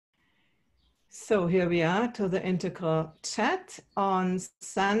So here we are to the integral chat on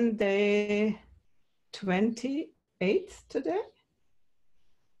Sunday 28th today,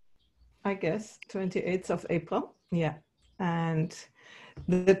 I guess, 28th of April. Yeah. And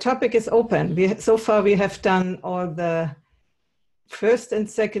the topic is open. So far we have done all the first and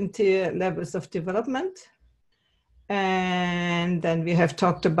second tier levels of development. And then we have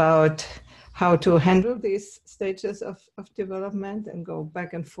talked about how to handle these stages of development and go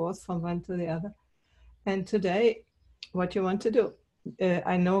back and forth from one to the other. And today, what you want to do.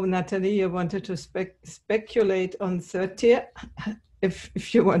 I know, Natalie, you wanted to speculate on third tier.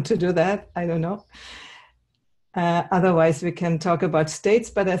 If you want to do that, I don't know. Otherwise, we can talk about states,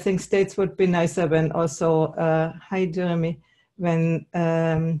 but I think states would be nicer when also, hi, Jeremy, when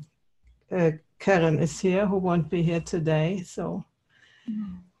Karen is here, who won't be here today. So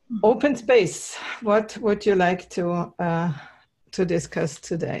open space, what would you like to discuss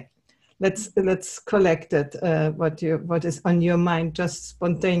today? Let's collect it, what is on your mind, just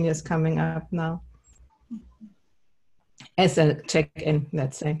spontaneous coming up now. As a check-in,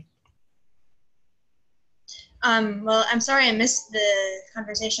 let's say. Well, I'm sorry I missed the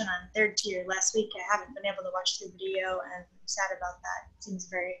conversation on third tier last week. I haven't been able to watch the video, and I'm sad about that. It seems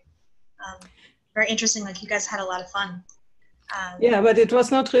very interesting, like you guys had a lot of fun. Yeah, but it was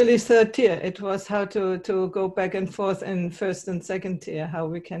not really third tier. It was how to go back and forth in first and second tier, how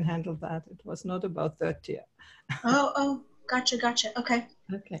we can handle that. It was not about third tier. Oh, gotcha. Okay.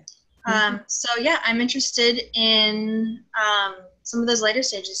 Okay. So yeah, I'm interested in some of those later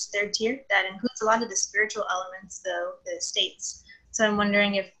stages, third tier. That includes a lot of the spiritual elements, though, the states. So I'm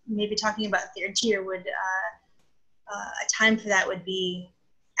wondering if maybe talking about third tier would, a time for that would be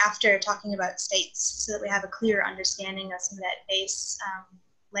after talking about states, so that we have a clear understanding of some of that base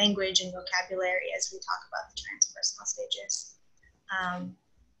language and vocabulary as we talk about the transpersonal stages.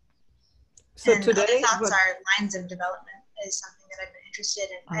 So and today, other thoughts are lines of development is something that I've been interested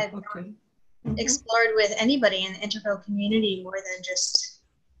in. I've not explored with anybody in the integral community more than just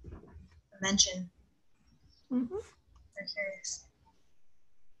a mention. I'm curious.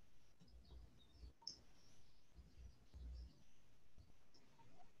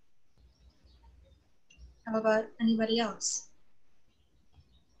 How about anybody else?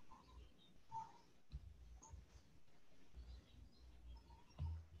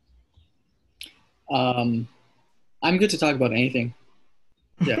 I'm good to talk about anything.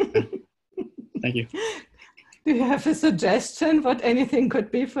 Yeah. Thank you. Do you have a suggestion what anything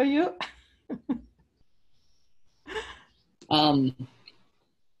could be for you?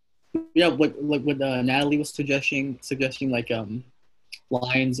 Yeah, like what Natalie was suggesting like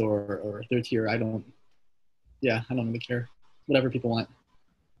lines or third tier. I don't really care. Whatever people want.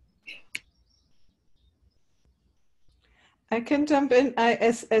 I can jump in.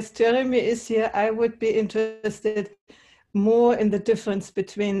 As Jeremy is here, I would be interested more in the difference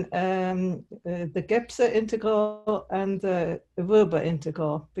between the Gebser integral and the Wilber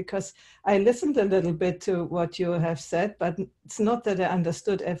integral, because I listened a little bit to what you have said, but it's not that I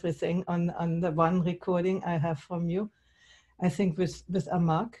understood everything on the one recording I have from you. I think with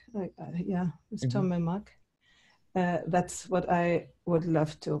Amark, with Tom and Mark. That's what I would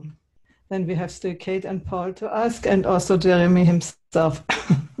love to. Then we have still Kate and Paul to ask, and also Jeremy himself.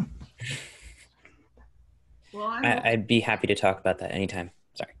 Well, I'd be happy to talk about that anytime.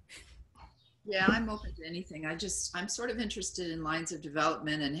 Sorry. Yeah, I'm open to anything. I'm sort of interested in lines of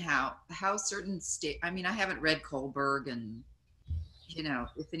development and how certain state. I mean, I haven't read Kohlberg, and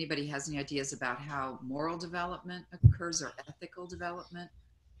if anybody has any ideas about how moral development occurs or ethical development,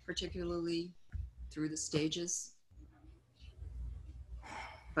 particularly through the stages.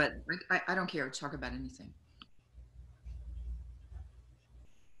 But I don't care to talk about anything.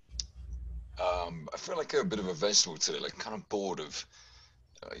 I feel like a bit of a vegetable today, like kind of bored of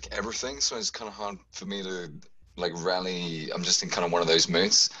like everything. So it's kind of hard for me to like rally. I'm just in kind of one of those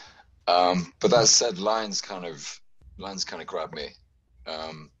moods. But that said, lines kind of grab me.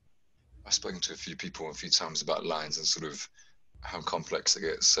 I've spoken to a few people a few times about lines and sort of how complex it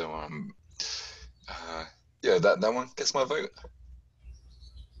gets. So yeah, that one gets my vote.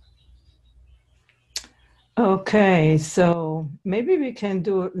 Okay, so maybe we can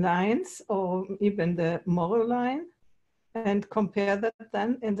do lines or even the moral line and compare that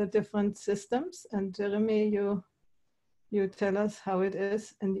then in the different systems. And Jeremy, you tell us how it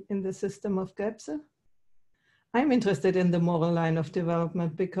is in the system of Gebser. I'm interested in the moral line of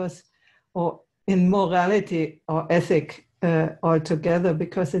development or in morality or ethic altogether,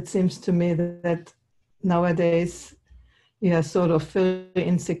 because it seems to me that nowadays we are sort of very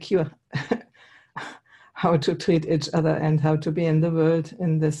insecure how to treat each other and how to be in the world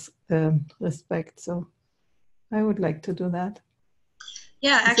in this respect. So I would like to do that.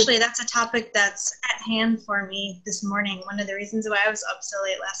 Yeah, actually, that's a topic that's at hand for me this morning. One of the reasons why I was up so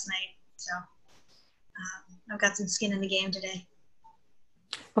late last night. So I've got some skin in the game today.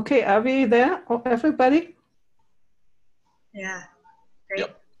 Okay, are we there, everybody? Yeah, great.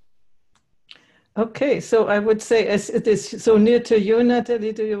 Yep. Okay, so I would say, as it is so near to you,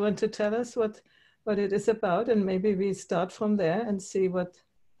 Natalie, do you want to tell us what it is about? And maybe we start from there and see where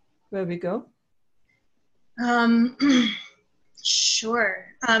we go. Sure.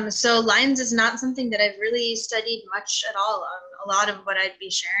 So lines is not something that I've really studied much at all. A lot of what I'd be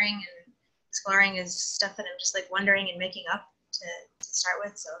sharing and exploring is stuff that I'm just like wondering and making up to start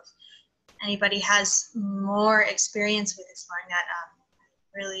with. So if anybody has more experience with exploring that, I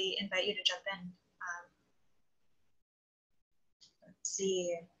really invite you to jump in. Let's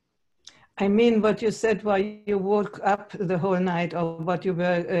see. I mean, what you said while you woke up the whole night, or what you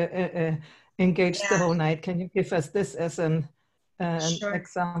were engaged the whole night. Can you give us this as an Sure.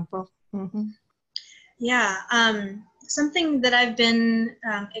 example? Mm-hmm. Yeah, something that I've been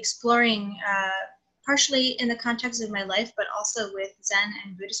exploring partially in the context of my life, but also with Zen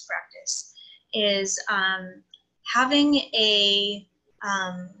and Buddhist practice, is having an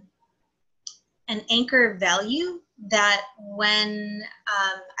anchor value that when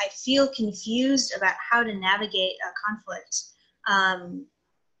I feel confused about how to navigate a conflict,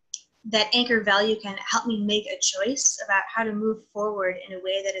 that anchor value can help me make a choice about how to move forward in a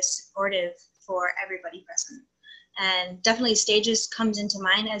way that is supportive for everybody present. And definitely stages comes into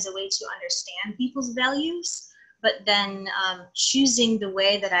mind as a way to understand people's values, but then choosing the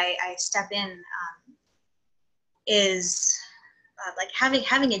way that I step in is like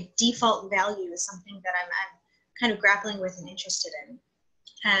having a default value is something that I'm kind of grappling with and interested in.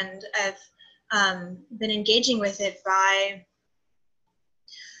 And I've been engaging with it by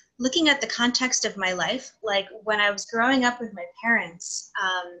looking at the context of my life. Like when I was growing up with my parents,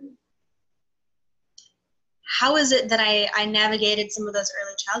 how is it that I navigated some of those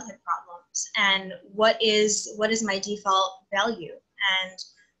early childhood problems, and what is my default value? And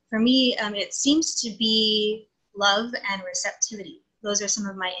for me, it seems to be love and receptivity. Those are some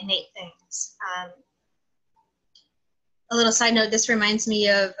of my innate things. A little side note, this reminds me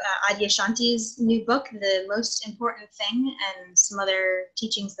of Adyashanti's new book, The Most Important Thing, and some other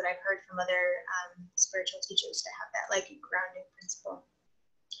teachings that I've heard from other spiritual teachers to have that like grounding principle.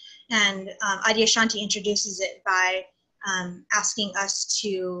 And Adyashanti introduces it by asking us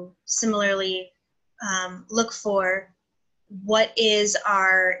to similarly look for what is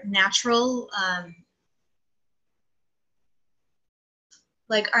our natural,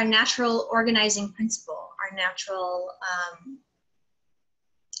 like our natural organizing principle, our natural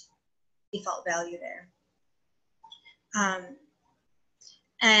default value there.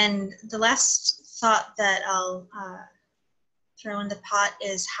 And the last thought that I'll throw in the pot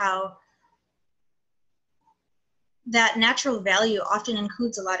is how that natural value often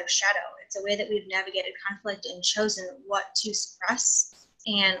includes a lot of shadow. It's a way that we've navigated conflict and chosen what to suppress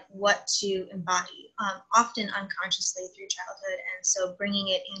and what to embody, often unconsciously through childhood. And so bringing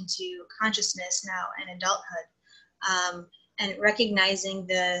it into consciousness now and adulthood, and recognizing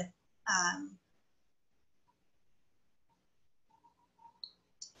the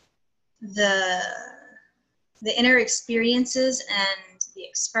inner experiences and the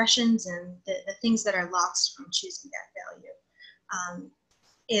expressions and the things that are lost from choosing that value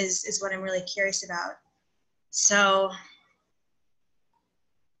is what I'm really curious about. So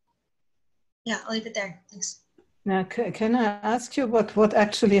yeah, I'll leave it there. Thanks. Now, can I ask you what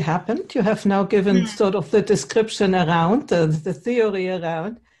actually happened? You have now given sort of the description around, the theory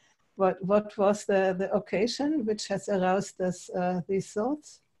around. What was the occasion which has aroused these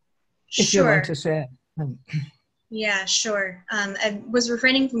thoughts? If you want to share. Yeah, sure. I was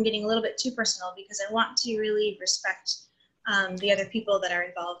refraining from getting a little bit too personal because I want to really respect the other people that are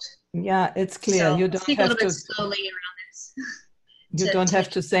involved. Yeah, it's clear. So you don't speak have a little to bit slowly around this. You don't have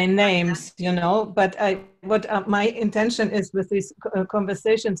to say names, you know. But my intention is with these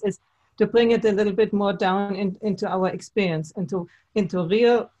conversations is to bring it a little bit more down into our experience, into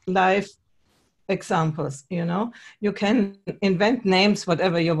real life examples. You know, you can invent names,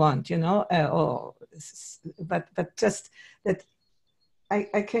 whatever you want, you know, but just that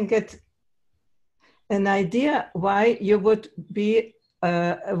I can get an idea why you would be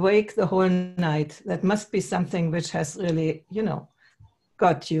awake the whole night. That must be something which has really, you know,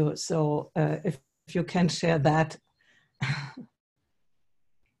 got you. So if you can share that.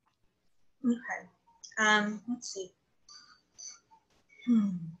 Okay. Let's see.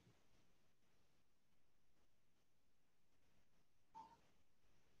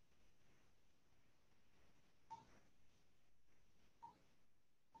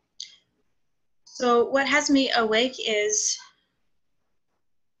 So what has me awake is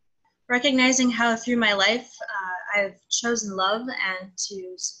recognizing how through my life I've chosen love and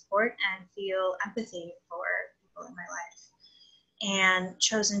to support and feel empathy for people in my life, and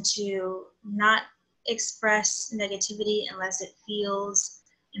chosen to not express negativity unless it feels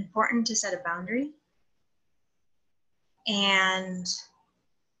important to set a boundary, and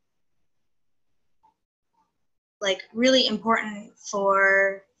like really important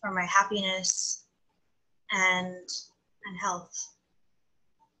for my happiness and health.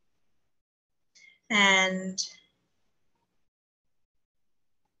 And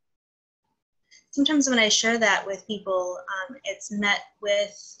sometimes when I share that with people, it's met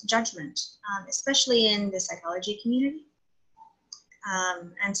with judgment, especially in the psychology community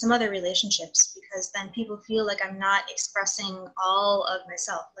and some other relationships, because then people feel like I'm not expressing all of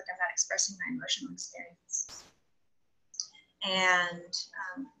myself, like I'm not expressing my emotional experience. And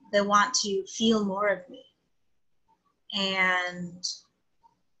they want to feel more of me. And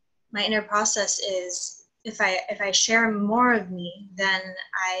my inner process is, if I share more of me, then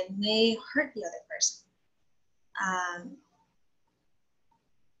I may hurt the other person.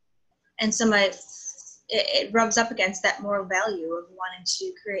 And so it rubs up against that moral value of wanting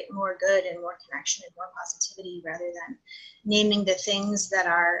to create more good and more connection and more positivity, rather than naming the things that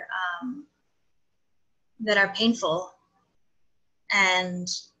are painful, and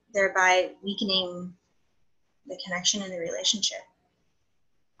thereby weakening the connection in the relationship.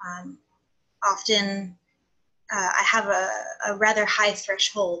 Often I have a rather high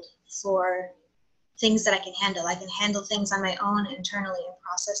threshold for things that I can handle. I can handle things on my own internally and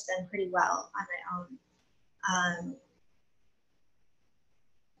process them pretty well on my own.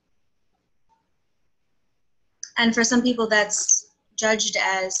 And for some people, that's judged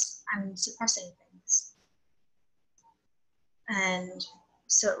as I'm suppressing things. And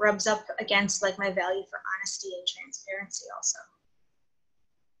so it rubs up against like my value for honesty and transparency also.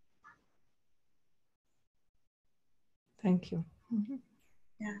 Thank you. Mm-hmm.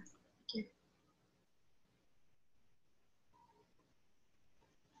 Yeah, thank you.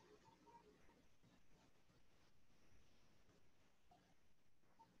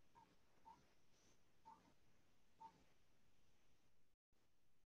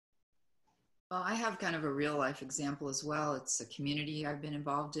 Well, I have kind of a real life example as well. It's a community I've been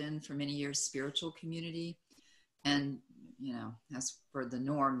involved in for many years, spiritual community. And, you know, as for the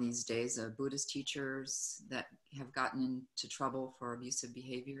norm these days, Buddhist teachers that have gotten into trouble for abusive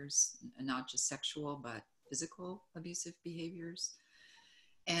behaviors, and not just sexual, but physical abusive behaviors.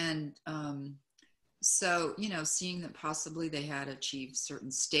 And so, you know, seeing that possibly they had achieved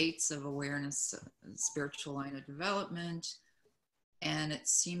certain states of awareness, spiritual line of development. And it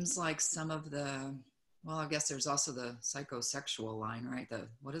seems like some of the, well, I guess there's also the psychosexual line, right?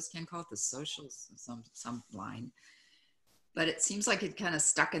 What does Ken call it? The social, some line. But it seems like it kind of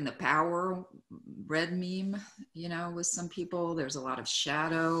stuck in the power red meme, you know, with some people. There's a lot of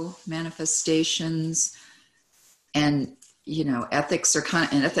shadow manifestations, and, you know, ethics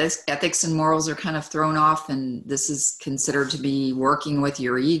and morals are kind of thrown off, and this is considered to be working with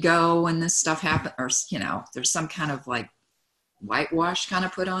your ego when this stuff happens, or, you know, there's some kind of like whitewash kind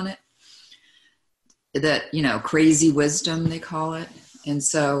of put on it, that, you know, crazy wisdom they call it. And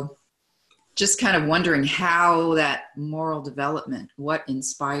so just kind of wondering how that moral development, what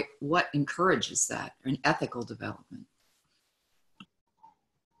encourages that, an ethical development.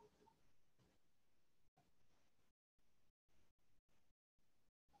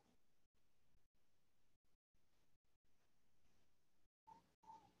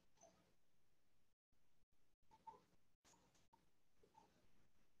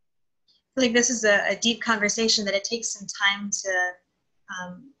 Like this is a deep conversation that it takes some time to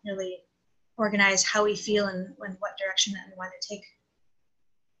really organize how we feel and what direction that we want to take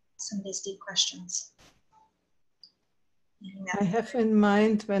some of these deep questions. I have in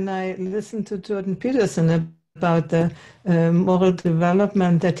mind, when I listen to Jordan Peterson about the moral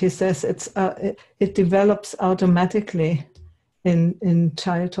development, that he says it develops automatically in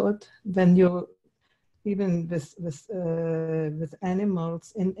childhood, when you, even with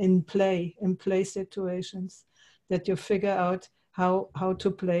animals, in play situations, that you figure out how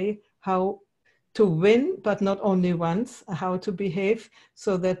to play, how to win, but not only once, how to behave,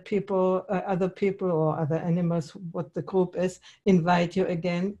 so that other people or other animals, what the group is, invite you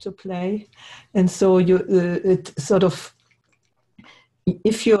again to play. And so it sort of,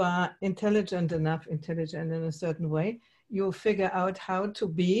 if you are intelligent in a certain way, you figure out how to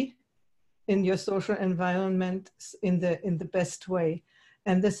be in your social environment in the best way.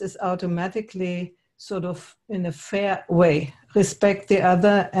 And this is automatically sort of in a fair way, respect the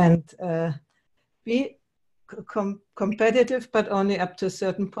other, and be competitive, but only up to a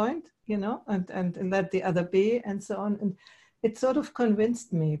certain point, you know, and let the other be, and so on. And it sort of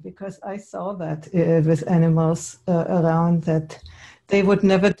convinced me, because I saw that with animals around, that they would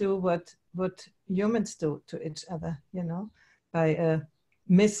never do what humans do to each other, you know, by a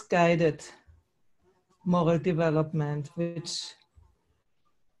misguided moral development, which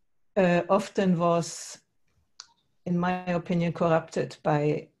often was, in my opinion, corrupted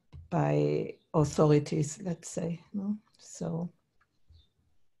by authorities, let's say. No? So,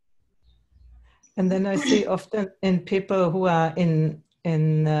 and then I see often in people who are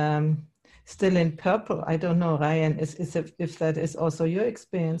still in purple. I don't know, Ryan, if that is also your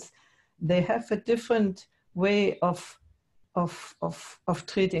experience. They have a different way of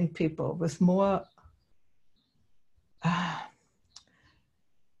treating people, with more.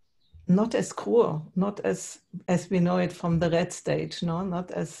 Not as cruel, not as we know it from the red stage, no, not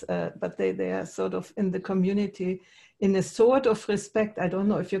as, but they are sort of in the community in a sort of respect. I don't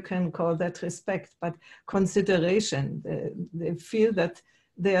know if you can call that respect, but consideration. They feel that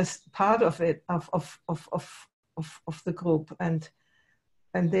they are part of it, of the group, and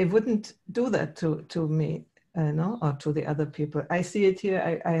they wouldn't do that to me, no, or to the other people. I see it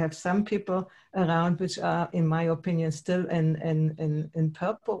here. I have some people around which are, in my opinion, still in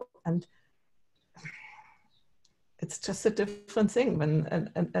purple, and it's just a different thing when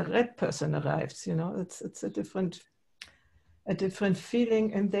a red person arrives. You know, it's a different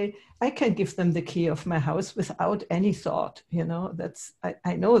feeling, and I can give them the key of my house without any thought. You know,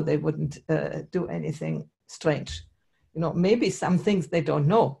 I know they wouldn't do anything strange. You know, maybe some things they don't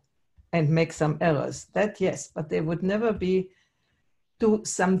know and make some errors. That yes, but they would never do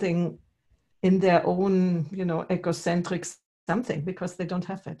something in their own, you know, egocentric something, because they don't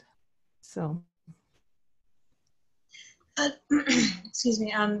have it. So. Excuse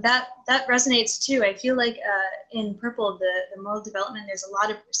me. That resonates too. I feel like in purple, the moral development, there's a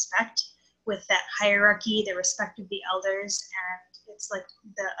lot of respect with that hierarchy, the respect of the elders, and it's like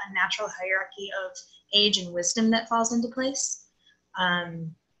a natural hierarchy of age and wisdom that falls into place.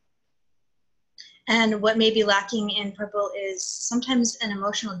 And what may be lacking in purple is sometimes an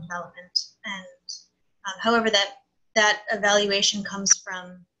emotional development. And however, that evaluation comes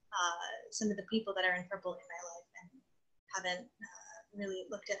from some of the people that are in purple in my life, and haven't really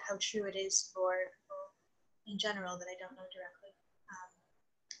looked at how true it is for people in general that I don't know directly.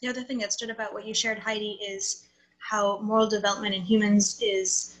 The other thing that stood about what you shared, Heidi, is how moral development in humans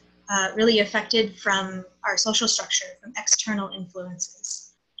is really affected from our social structure, from external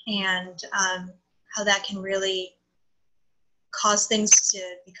influences, and how that can really cause things to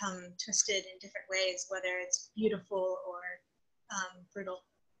become twisted in different ways, whether it's beautiful or brutal.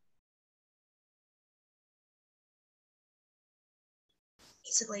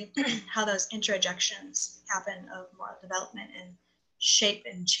 Basically, how those introjections happen of moral development and shape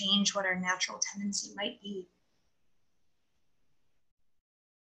and change what our natural tendency might be.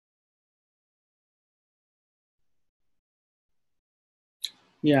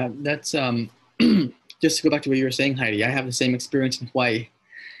 Yeah, that's just to go back to what you were saying, Heidi. I have the same experience in Hawaii,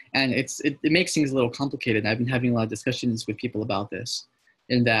 and it makes things a little complicated. I've been having a lot of discussions with people about this,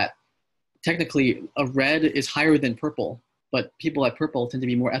 in that technically a red is higher than purple, but people at purple tend to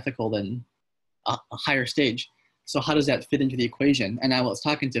be more ethical than a higher stage. So how does that fit into the equation? And I was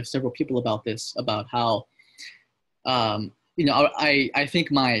talking to several people about this, about how, you know, I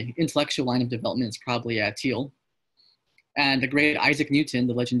think my intellectual line of development is probably at teal. And the great Isaac Newton,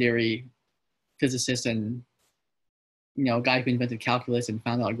 the legendary physicist and, you know, guy who invented calculus and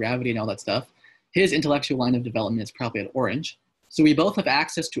found out gravity and all that stuff, his intellectual line of development is probably at orange. So we both have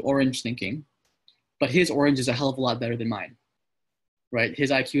access to orange thinking, but his orange is a hell of a lot better than mine, right?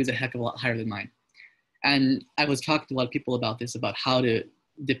 His IQ is a heck of a lot higher than mine. And I was talking to a lot of people about this, about how to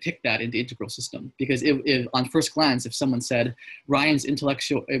depict that in the integral system. Because if on first glance, if someone said Ryan's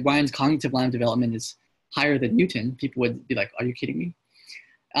cognitive line of development is higher than Newton, people would be like, are you kidding me?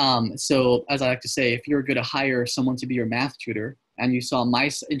 So as I like to say, if you're going to hire someone to be your math tutor, and you saw my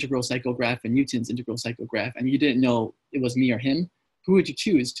integral psychograph and Newton's integral psychograph, and you didn't know it was me or him, who would you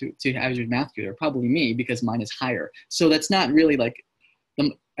choose to have your math tutor? Probably me, because mine is higher. So that's not really like,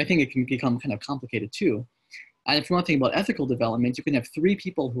 I think it can become kind of complicated too. And if you want to think about ethical development, you can have 3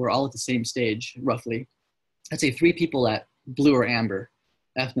 people who are all at the same stage, roughly. Let's say 3 people at blue or amber,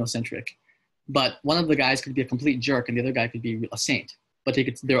 ethnocentric. But one of the guys could be a complete jerk and the other guy could be a saint, but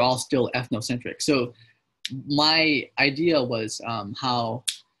they're all still ethnocentric. So my idea was how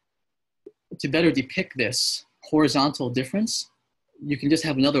to better depict this horizontal difference, you can just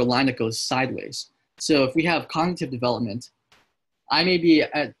have another line that goes sideways. So if we have cognitive development, I may be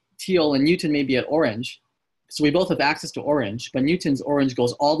at teal and Newton may be at orange. So we both have access to orange, but Newton's orange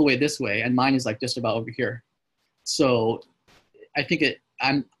goes all the way this way, and mine is like just about over here. So I think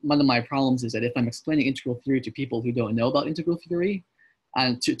one of my problems is that if I'm explaining integral theory to people who don't know about integral theory,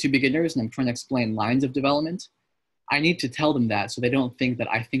 and to beginners, and I'm trying to explain lines of development, I need to tell them that so they don't think that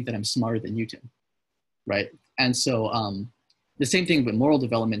I think that I'm smarter than Newton, right? And so the same thing with moral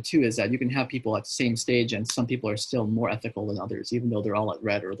development too, is that you can have people at the same stage and some people are still more ethical than others, even though they're all at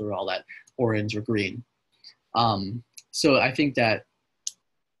red or they're all at orange or green. So I think that,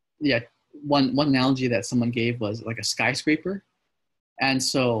 yeah, one analogy that someone gave was like a skyscraper. And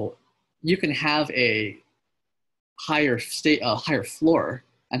so you can have a higher floor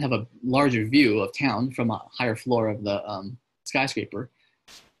and have a larger view of town from a higher floor of the skyscraper.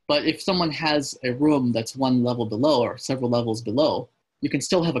 But if someone has a room that's one level below or several levels below, you can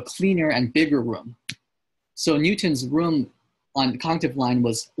still have a cleaner and bigger room. So Newton's room on the cognitive line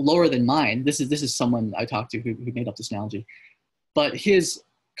was lower than mine. This is someone I talked to who made up this analogy. But his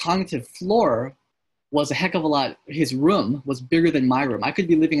cognitive floor was a heck of a lot. His room was bigger than my room. I could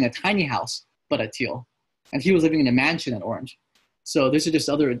be living in a tiny house, but at teal. And he was living in a mansion at orange. So these are just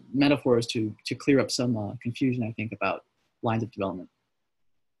other metaphors to clear up some confusion, I think, about lines of development.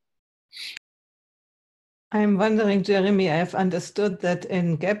 I'm wondering, Jeremy, I've understood that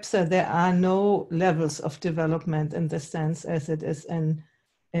in Gebser there are no levels of development in the sense as it is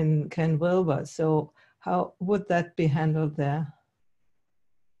in Ken Wilber. So how would that be handled there?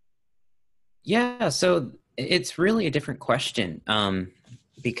 Yeah, so it's really a different question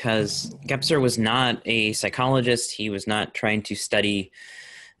because Gebser was not a psychologist. He was not trying to study.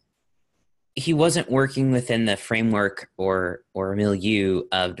 He wasn't working within the framework or milieu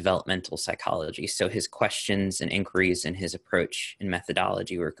of developmental psychology. So his questions and inquiries and his approach and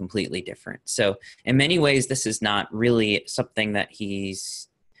methodology were completely different. So in many ways, this is not really something that he's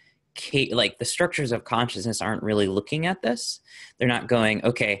like the structures of consciousness aren't really looking at this. They're not going,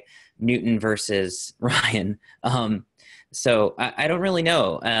 okay, Newton versus Ryan. So I don't really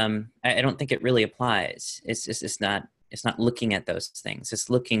know. I don't think it really applies. It's not looking at those things. It's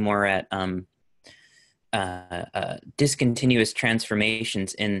looking more at discontinuous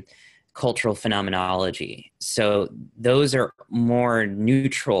transformations in cultural phenomenology. So those are more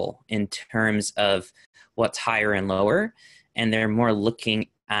neutral in terms of what's higher and lower, and they're more looking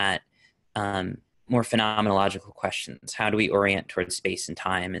at more phenomenological questions. How do we orient towards space and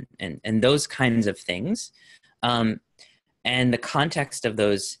time and those kinds of things? And the context of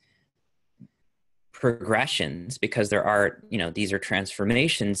those progressions, because there are, these are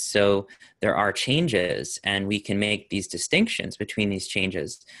transformations, so there are changes and we can make these distinctions between these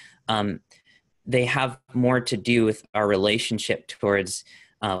changes. They have more to do with our relationship towards,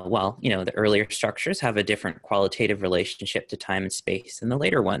 the earlier structures have a different qualitative relationship to time and space than the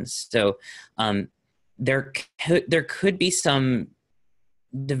later ones. So there could be some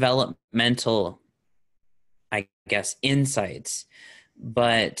developmental, I guess, insights,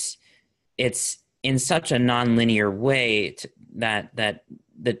 but it's in such a nonlinear way that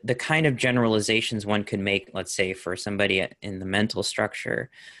the kind of generalizations one could make, let's say, for somebody in the mental structure,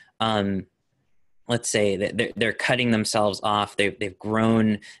 let's say that they're cutting themselves off. They've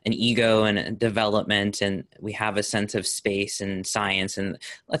grown an ego and a development, and we have a sense of space and science. And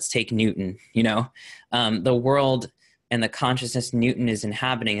let's take Newton. The world and the consciousness Newton is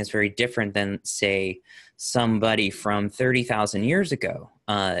inhabiting is very different than, say, somebody from 30,000 years ago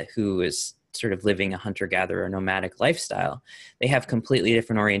who is sort of living a hunter-gatherer nomadic lifestyle. They have completely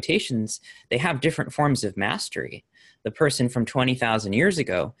different orientations. They have different forms of mastery. The person from 20,000 years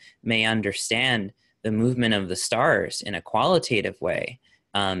ago may understand the movement of the stars in a qualitative way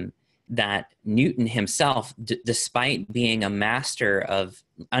that Newton himself, despite being a master of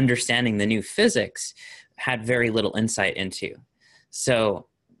understanding the new physics, had very little insight into. So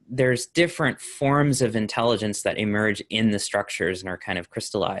there's different forms of intelligence that emerge in the structures and are kind of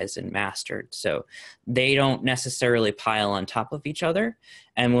crystallized and mastered. So they don't necessarily pile on top of each other.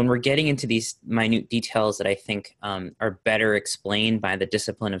 And when we're getting into these minute details that I think are better explained by the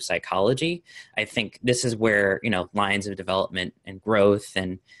discipline of psychology, I think this is where, lines of development and growth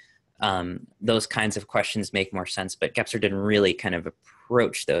and those kinds of questions make more sense. But Gebser didn't really kind of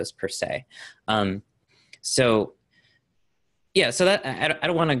approach those per se. So that I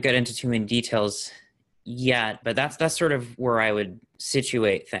don't want to get into too many details yet, but that's sort of where I would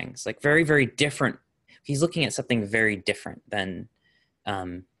situate things. Like very, very different. He's looking at something very different than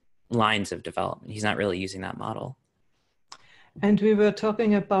lines of development. He's not really using that model. And we were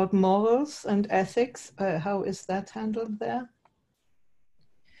talking about morals and ethics. How is that handled there?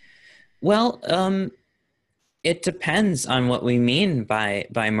 Well, It depends on what we mean by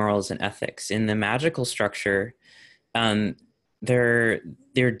morals and ethics. In the magical structure, um, there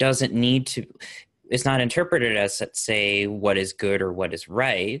doesn't need to. It's not interpreted as, let's say, what is good or what is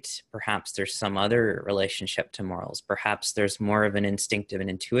right. Perhaps there's some other relationship to morals. Perhaps there's more of an instinctive and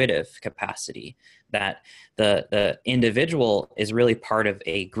intuitive capacity that the individual is really part of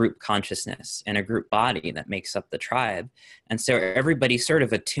a group consciousness and a group body that makes up the tribe. And so everybody's sort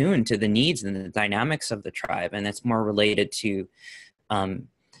of attuned to the needs and the dynamics of the tribe. And it's more related to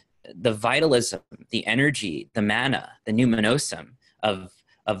the vitalism, the energy, the mana, the numinosum of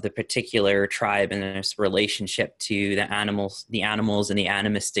the particular tribe and this relationship to the animals and the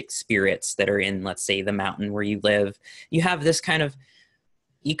animistic spirits that are in, let's say, the mountain where you live. You have this kind of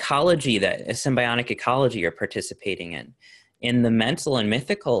ecology, that a symbiotic ecology you're participating in. In the mental and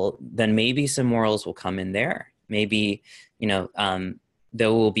mythical, then maybe some morals will come in there. Maybe,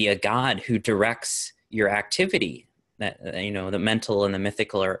 there will be a god who directs your activity. That, the mental and the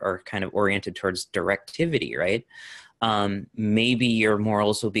mythical are kind of oriented towards directivity, right? Maybe your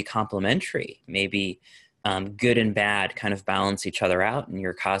morals will be complementary. Maybe good and bad kind of balance each other out in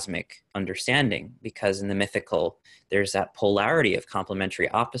your cosmic understanding, because in the mythical, there's that polarity of complementary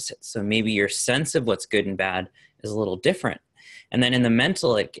opposites. So maybe your sense of what's good and bad is a little different. And then in the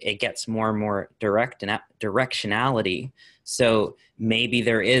mental, it gets more and more direct and directionality. So maybe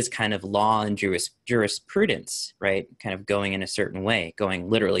there is kind of law and jurisprudence, right? Kind of going in a certain way, going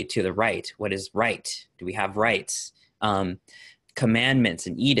literally to the right. What is right? Do we have rights? Commandments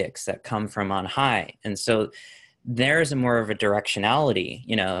and edicts that come from on high. And so there's a more of a directionality,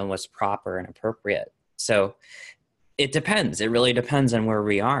 and what's proper and appropriate. So it depends. It really depends on where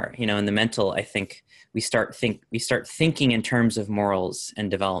we are. In the mental, I think we start thinking in terms of morals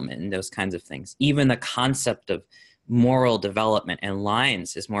and development and those kinds of things. Even the concept of moral development and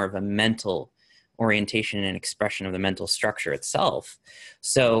lines is more of a mental orientation and expression of the mental structure itself.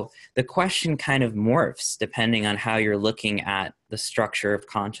 So the question kind of morphs depending on how you're looking at the structure of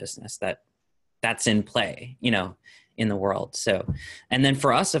consciousness that's in play, in the world. So, and then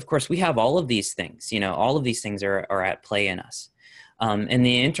for us, of course, we have all of these things, all of these things are at play in us. In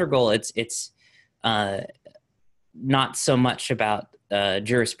the integral, it's not so much about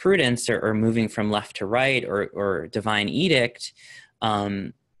jurisprudence or moving from left to right or divine edict,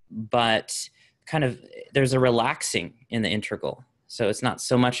 but kind of there's a relaxing in the integral. So it's not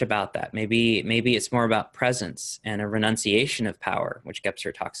so much about that. Maybe it's more about presence and a renunciation of power, which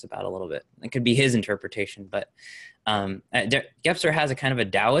Gebser talks about a little bit. It could be his interpretation, but Gebser has a kind of a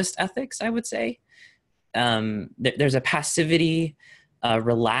Taoist ethics, I would say. There's a passivity,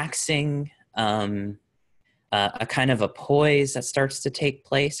 relaxing, a kind of a poise that starts to take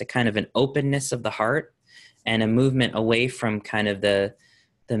place, a kind of an openness of the heart, and a movement away from kind of the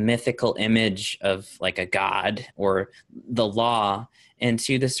mythical image of like a god or the law,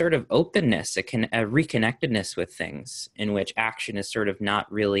 into the sort of openness, a reconnectedness with things in which action is sort of not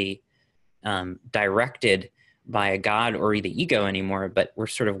really directed by a god or the ego anymore, but we're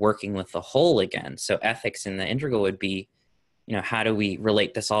sort of working with the whole again. So ethics in the integral would be, how do we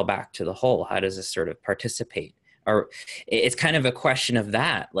relate this all back to the whole? How does this sort of participate? Or it's kind of a question of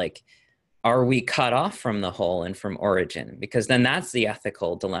that, like, are we cut off from the whole and from origin? Because then that's the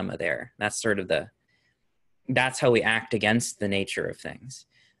ethical dilemma there. That's sort of that's how we act against the nature of things,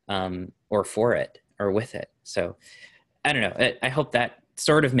 or for it, or with it. So I don't know. I hope that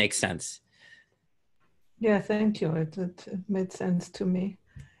sort of makes sense. Yeah, thank you. It made sense to me.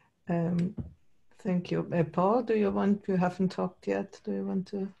 Thank you. Paul, you haven't talked yet. Do you want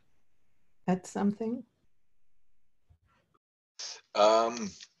to add something?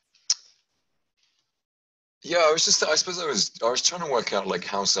 Yeah, I was trying to work out like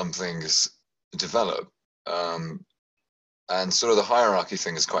how some things develop. And sort of the hierarchy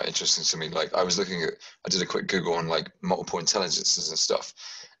thing is quite interesting to me. Like I did a quick Google on like multiple intelligences and stuff.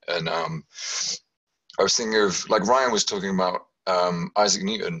 And I was thinking of, like Ryan was talking about Isaac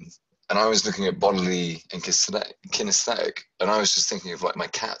Newton, and I was looking at bodily and kinesthetic, and I was just thinking of like my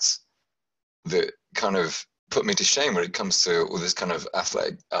cats that kind of put me to shame when it comes to all this kind of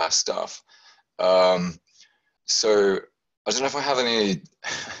athletic stuff. So I don't know if I have any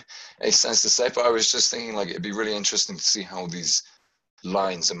sense to say, but I was just thinking like it'd be really interesting to see how these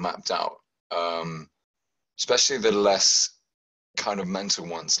lines are mapped out, especially the less kind of mental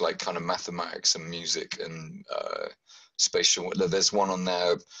ones, like kind of mathematics and music and spatial. There's one on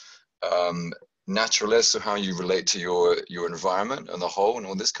there, naturalist, so how you relate to your environment and the whole and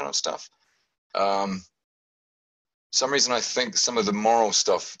all this kind of stuff. Some reason I think some of the moral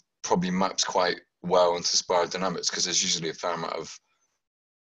stuff probably maps quite well into spiral dynamics, because there's usually a fair amount of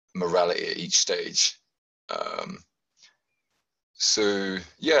morality at each stage. So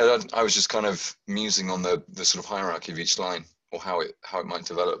yeah, I was just kind of musing on the sort of hierarchy of each line, or how it might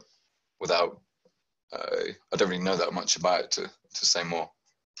develop, without I don't really know that much about it to say more.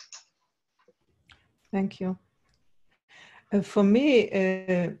 Thank you. For me,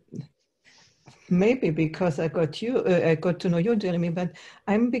 maybe because I got to know you, Jeremy, but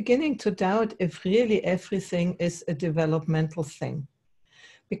I'm beginning to doubt if really everything is a developmental thing,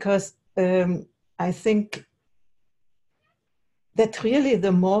 because I think that really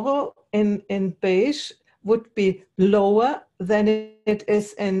the moral in beige would be lower than it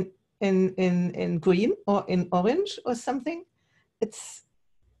is in green or in orange or something. It's,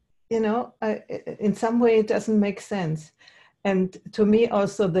 in some way it doesn't make sense. And to me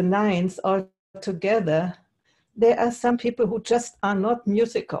also the lines all together, there are some people who just are not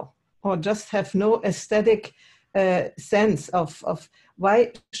musical or just have no aesthetic sense of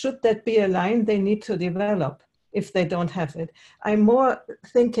why should that be a line they need to develop if they don't have it. I'm more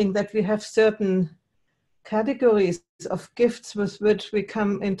thinking that we have certain categories of gifts with which we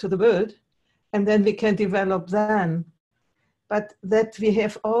come into the world, and then we can develop them. But that we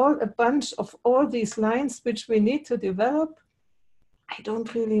have all a bunch of all these lines which we need to develop, I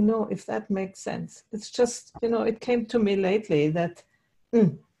don't really know if that makes sense. It's just, it came to me lately that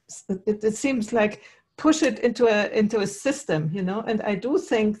it seems like push it into a system, and I do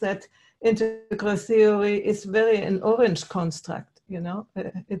think that integral theory is very an orange construct,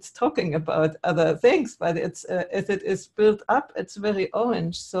 it's talking about other things, but it's if it is built up, it's very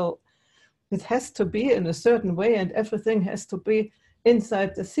orange. So it has to be in a certain way, and everything has to be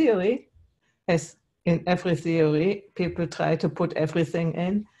inside the theory. As in every theory, people try to put everything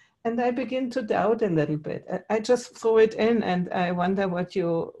in, and I begin to doubt a little bit. I just throw it in, and I wonder what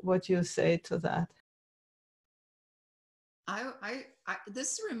you say to that.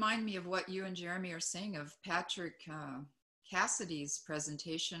 This reminds me of what you and Jeremy are saying of Patrick Cassidy's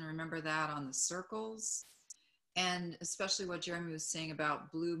presentation. Remember that on the circles? And especially what Jeremy was saying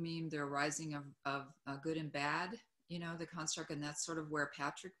about blue meme, the arising of good and bad, the construct, and that's sort of where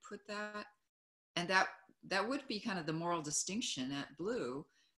Patrick put that. And that would be kind of the moral distinction at blue.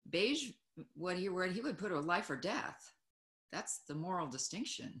 Beige, where he would put a life or death. That's the moral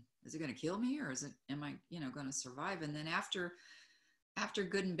distinction. Is it going to kill me, or am I, going to survive? And then after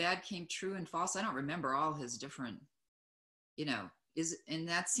good and bad came true and false, I don't remember all his different, and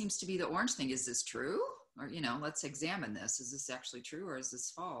that seems to be the orange thing. Is this true? Or, let's examine this. Is this actually true, or is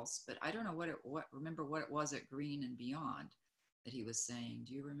this false? But I don't know remember what it was at green and beyond that he was saying.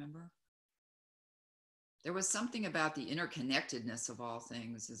 Do you remember? There was something about the interconnectedness of all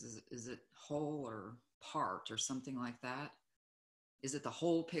things. Is it whole or part or something like that? Is it the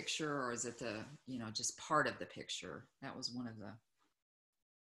whole picture, or is it the, just part of the picture? That was one of the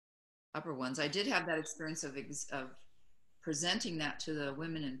upper ones. I did have that experience of presenting that to the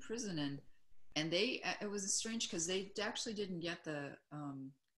women in prison, and it was strange because they actually didn't get the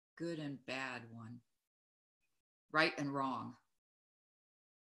good and bad one, right and wrong.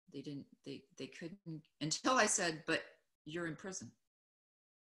 They didn't, they couldn't, until I said, but you're in prison.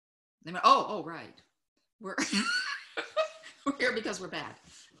 They went, oh, right. We're here because we're bad.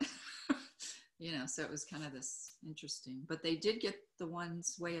 So it was kind of this interesting, but they did get the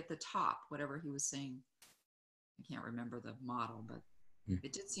ones way at the top, whatever he was saying. I can't remember the model, but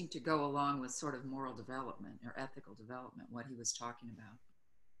it did seem to go along with sort of moral development or ethical development, what he was talking about.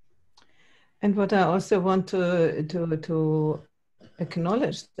 And what I also want to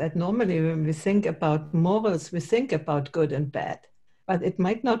acknowledge that normally when we think about morals, we think about good and bad, but it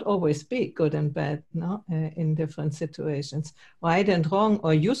might not always be good and bad, in different situations. Right and wrong,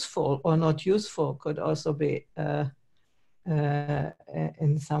 or useful or not useful, could also be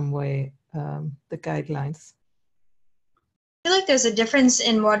in some way the guidelines. I feel like there's a difference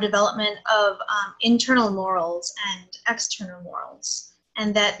in moral development of internal morals and external morals,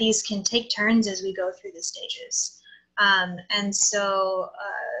 and that these can take turns as we go through the stages. And so,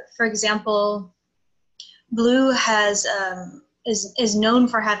 for example, blue is known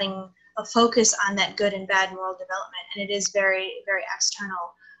for having a focus on that good and bad moral development, and it is very, very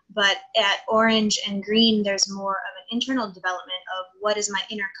external. But at orange and green, there's more of an internal development of what is my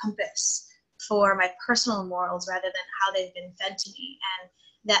inner compass for my personal morals rather than how they've been fed to me. And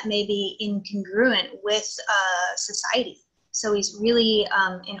that may be incongruent with society. So we really,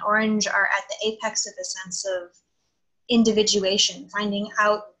 in orange, are at the apex of a sense of individuation, finding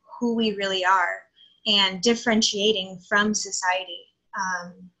out who we really are and differentiating from society.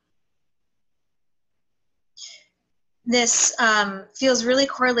 This feels really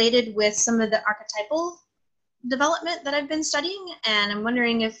correlated with some of the archetypal development that I've been studying, and I'm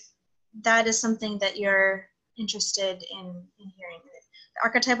wondering if that is something that you're interested in hearing. The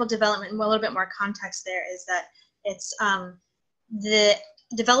archetypal development, and a little bit more context there, is that it's the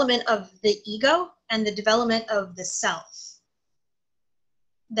development of the ego and the development of the self,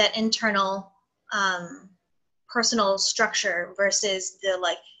 that internal personal structure versus the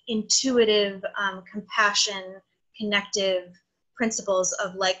like intuitive, compassion, connective principles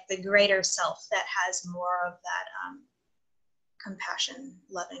of like the greater self that has more of that compassion,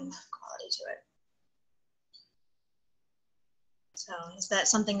 loving quality to it. So is that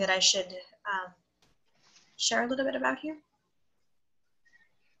something that I should share a little bit about here?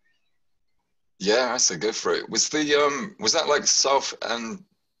 Yeah, I say go for it. Was the was that like self and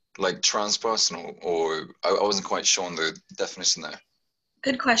like transpersonal, or I wasn't quite sure on the definition there.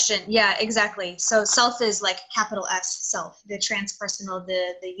 Good question. Yeah, exactly. So self is like capital S, self, the transpersonal,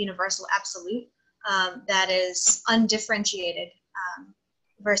 the universal absolute, that is undifferentiated,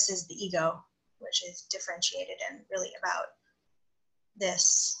 versus the ego, which is differentiated and really about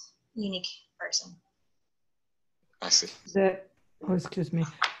this unique person. I see. Oh, excuse me.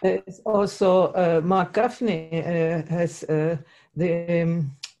 It's also Mark Gaffney has the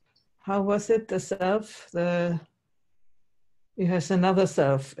how was it, the self? He has another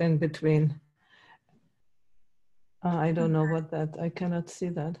self in between. I don't know what that. I cannot see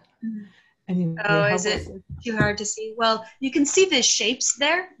that. Anyway, oh, is it too hard to see? Well, you can see the shapes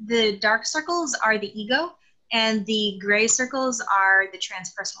there. The dark circles are the ego, and the gray circles are the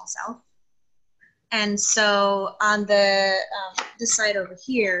transpersonal self. And so on the this side over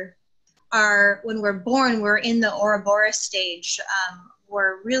here, when we're born, we're in the Ouroboros stage.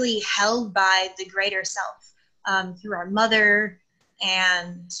 We're really held by the greater self through our mother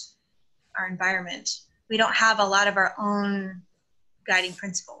and our environment. We don't have a lot of our own guiding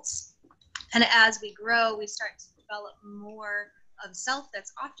principles. And as we grow, we start to develop more of self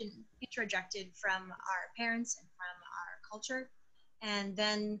that's often introjected from our parents and from our culture. And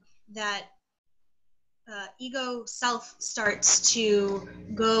then that ego self starts to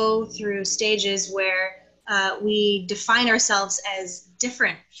go through stages where we define ourselves as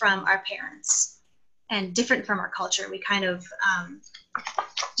different from our parents and different from our culture. We kind of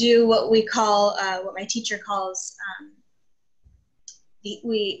do what we call, what my teacher calls,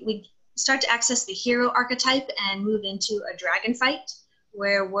 we start to access the hero archetype and move into a dragon fight,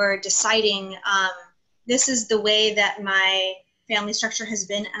 where we're deciding this is the way that my family structure has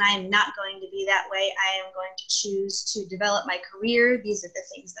been, and I am not going to be that way. I am going to choose to develop my career. These are the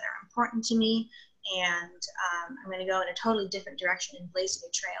things that are important to me, and I'm going to go in a totally different direction and blaze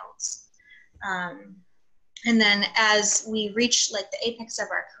new trails. And then as we reach like the apex of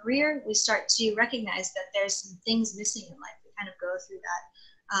our career, we start to recognize that there's some things missing in life. We kind of go through that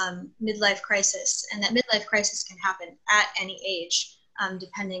midlife crisis, and that midlife crisis can happen at any age,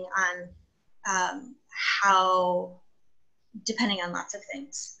 depending on depending on lots of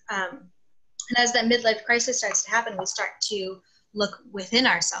things. And as that midlife crisis starts to happen, we start to look within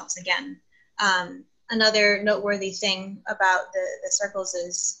ourselves again. Another noteworthy thing about the circles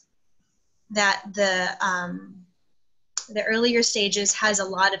is that the earlier stages has a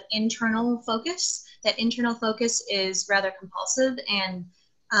lot of internal focus. That internal focus is rather compulsive and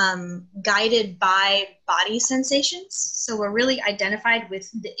guided by body sensations. So we're really identified with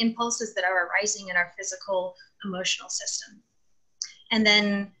the impulses that are arising in our physical, emotional system. And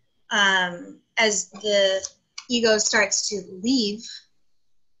then as the ego starts to leave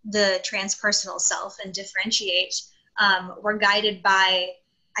the transpersonal self and differentiate, we're guided by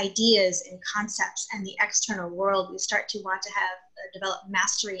ideas and concepts and the external world. We start to want to develop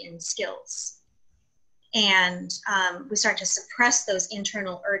mastery and skills. And we start to suppress those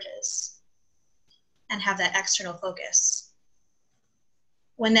internal urges and have that external focus.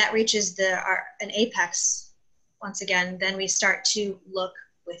 When that reaches an apex, once again, then we start to look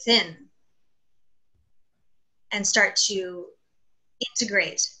within and start to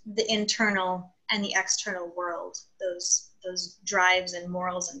integrate the internal and the external world, those drives and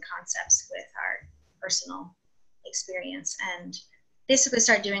morals and concepts with our personal experience, and basically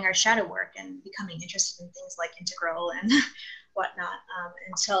start doing our shadow work and becoming interested in things like integral and whatnot,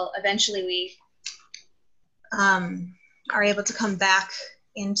 until eventually we are able to come back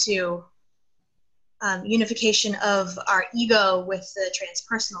into unification of our ego with the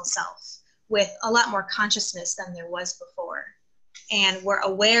transpersonal self, with a lot more consciousness than there was before. And we're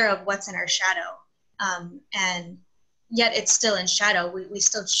aware of what's in our shadow. And yet it's still in shadow. We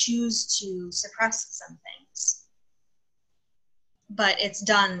still choose to suppress some things. But it's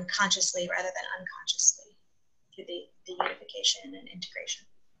done consciously rather than unconsciously through the unification and integration. .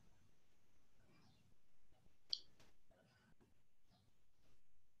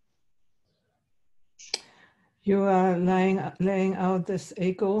 You are laying out this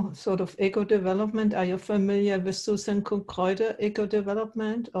sort of ego development. Are you familiar with Susan Cook-Kreuter ego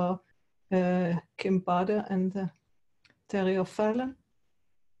development, or Kim Bader and Terry O'Fallon?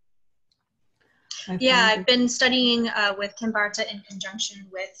 Yeah, I've been studying with Kim Barta in conjunction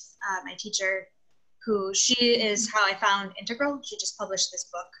with my teacher, she is how I found Integral. She just published this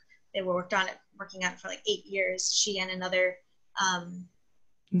book. They were working on it for like 8 years. She and another.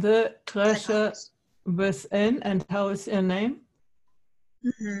 The Treasure Within, and how is your name?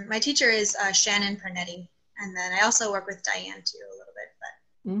 Mm-hmm. My teacher is Shannon Pernetti, and then I also work with Diane too a little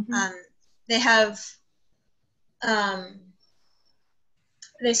bit. But they have.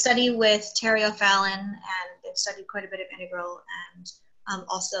 They study with Terry O'Fallon, and they've studied quite a bit of Integral, and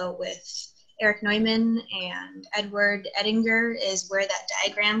also with Eric Neumann and Edward Edinger is where that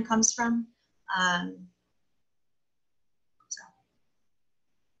diagram comes from. So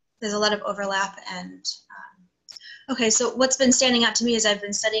there's a lot of overlap. And okay, so what's been standing out to me as I've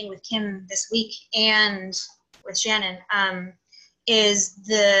been studying with Kim this week and with Shannon is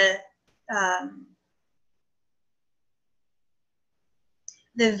the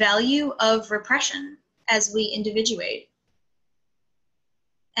value of repression as we individuate,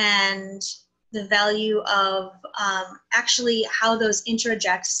 and the value of actually how those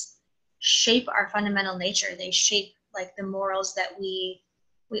introjects shape our fundamental nature. They shape like the morals that we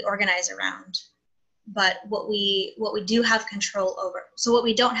organize around. But what we do have control over, so what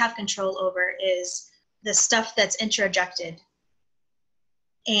we don't have control over is the stuff that's introjected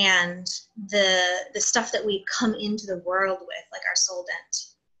and the stuff that we come into the world with, like our soul dent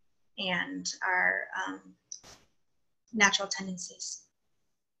and our natural tendencies.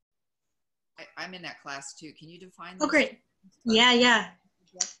 I'm in that class too. Can you define Oh, great. Yeah.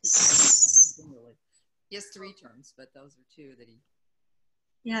 He has 3 terms, but those are 2 that he...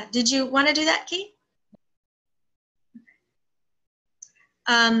 Yeah, did you want to do that, Kate?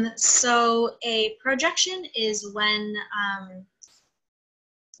 So a projection is when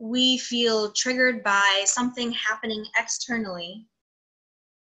we feel triggered by something happening externally,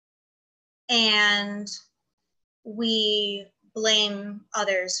 and we blame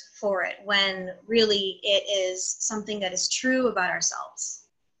others for it when really it is something that is true about ourselves.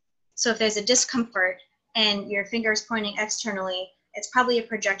 So if there's a discomfort and your finger is pointing externally, it's probably a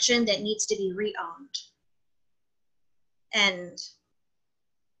projection that needs to be re-owned and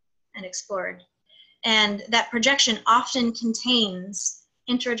explored. And that projection often contains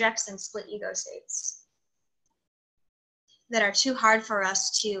introjects and split ego states that are too hard for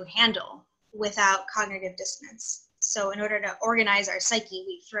us to handle without cognitive dissonance. So in order to organize our psyche,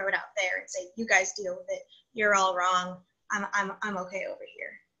 we throw it out there and say, you guys deal with it. You're all wrong. I'm okay over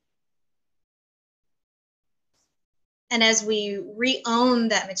here. And as we re-own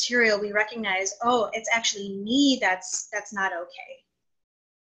that material, we recognize, oh, it's actually me that's not okay.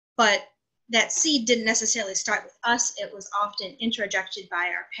 But that seed didn't necessarily start with us. It was often introjected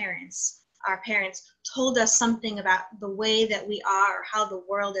by our parents. Our parents told us something about the way that we are, or how the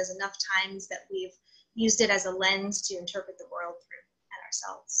world is, enough times that we've used it as a lens to interpret the world through and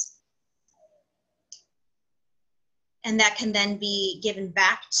ourselves. And that can then be given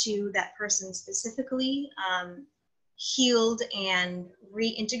back to that person specifically, healed and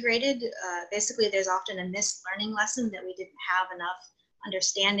reintegrated. Basically, there's often a missed learning lesson that we didn't have enough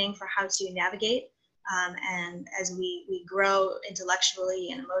understanding for how to navigate. And as we grow intellectually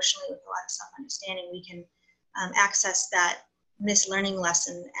and emotionally with a lot of self-understanding, we can access that mislearning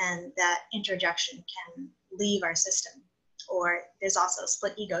lesson, and that introjection can leave our system. Or there's also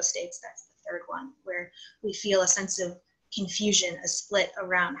split ego states, that's the third one, where we feel a sense of confusion, a split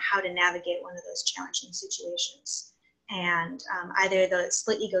around how to navigate one of those challenging situations. And either the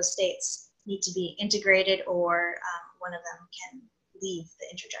split ego states need to be integrated, or one of them can leave, the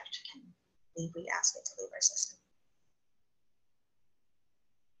introject can leave, we ask it to leave our system.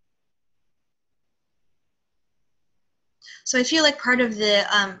 So I feel like part of the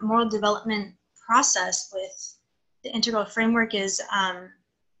moral development process with the integral framework is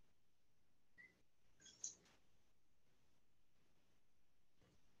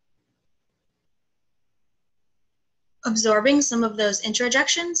absorbing some of those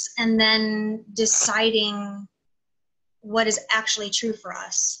introjections and then deciding what is actually true for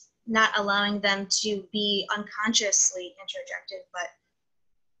us, not allowing them to be unconsciously introjected, but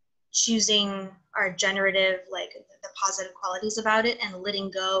choosing our generative, like the positive qualities about it, and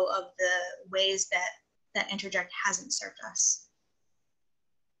letting go of the ways that that introject hasn't served us.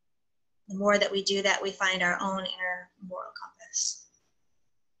 The more that we do that, we find our own inner moral compass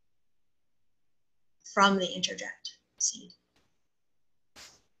from the introject seed.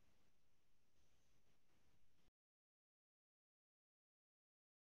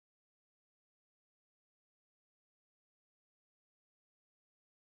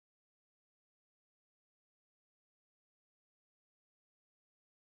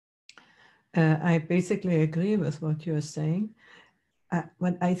 I basically agree with what you're saying.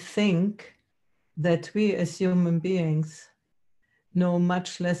 But I think that we as human beings know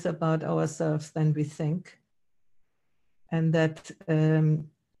much less about ourselves than we think. And that,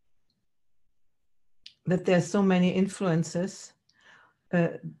 that there's so many influences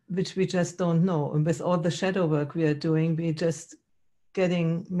which we just don't know. And with all the shadow work we are doing, we're just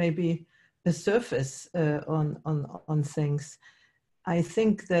getting maybe a surface on things. I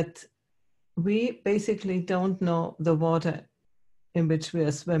think that we basically don't know the water in which we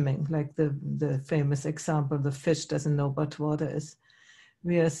are swimming, like the famous example, the fish doesn't know what water is.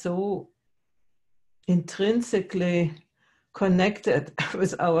 We are so intrinsically connected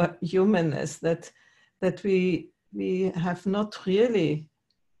with our humanness that we have not really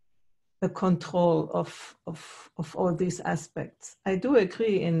a control of all these aspects. I do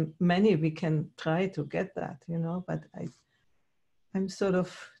agree in many we can try to get that, you know, but I'm sort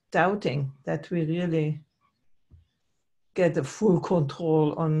of doubting that we really get a full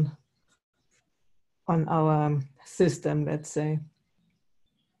control on our system, let's say.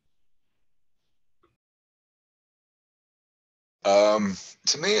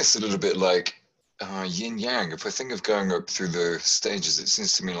 To me, it's a little bit like yin yang. If I think of going up through the stages, it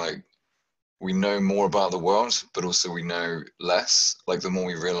seems to me like we know more about the world, but also we know less. Like the more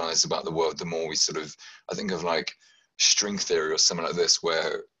we realize about the world, the more we sort of, I think of like string theory or something like this,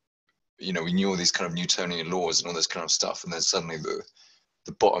 where, you know, we knew all these kind of Newtonian laws and all this kind of stuff, and then suddenly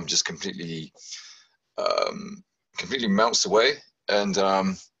the bottom just completely melts away. And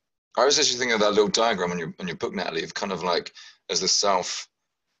I was actually thinking of that little diagram on your book, Natalie, of kind of like as the self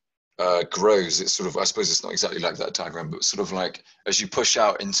grows, it's sort of, I suppose it's not exactly like that diagram, but sort of like as you push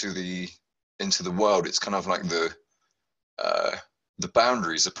out into the world, it's kind of like the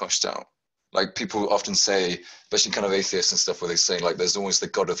boundaries are pushed out. Like people often say, especially kind of atheists and stuff, where they say like there's always the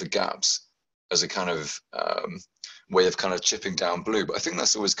God of the gaps as a kind of way of kind of chipping down blue. But I think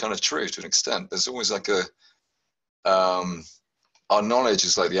that's always kind of true to an extent. There's always like a our knowledge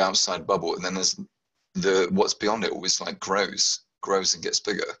is like the outside bubble, and then there's what's beyond it always like grows and gets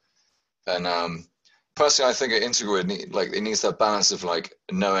bigger. And personally, I think an integral, it needs that balance of like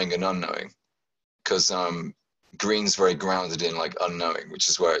knowing and unknowing, because green's very grounded in like unknowing, which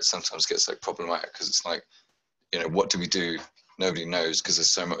is where it sometimes gets like problematic, because it's like, you know, what do we do? Nobody knows, because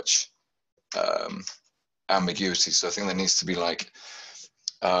there's so much ambiguity. So I think there needs to be like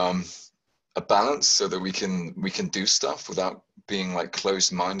a balance so that we can do stuff without being like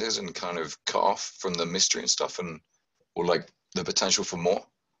closed-minded and kind of cut off from the mystery and stuff, and or like the potential for more.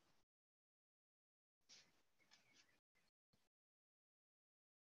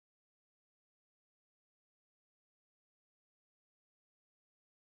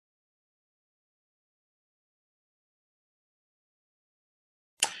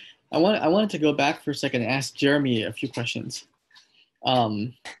 I wanted to go back for a second and ask Jeremy a few questions.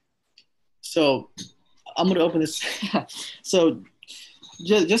 So I'm going to open this. So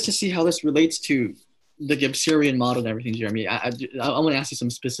just to see how this relates to the Gebserian model and everything, Jeremy, I want to ask you some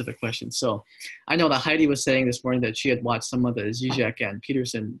specific questions. So I know that Heidi was saying this morning that she had watched some of the Zizek and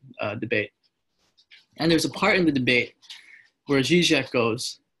Peterson debate. And there's a part in the debate where Zizek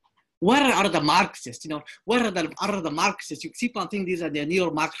goes, where are the Marxists? You know, where are the Marxists? You keep on thinking these are the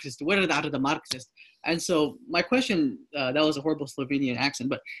neo-Marxists. Where are the Marxists? And so my question, that was a horrible Slovenian accent,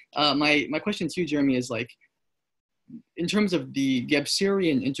 but my question to you, Jeremy, is like, in terms of the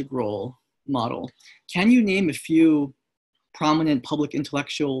Gebserian integral model, can you name a few prominent public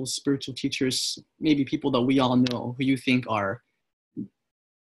intellectuals, spiritual teachers, maybe people that we all know who you think are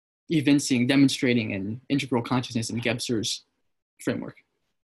demonstrating an integral consciousness in Gebser's framework?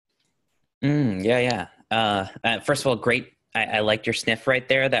 Yeah. First of all, great. I liked your sniff right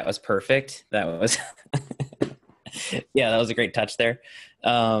there. That was perfect. That was, yeah, that was a great touch there.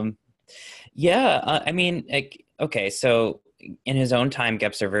 I mean, okay, so in his own time,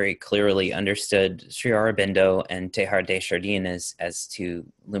 Gebser very clearly understood Sri Aurobindo and Teilhard de Chardin as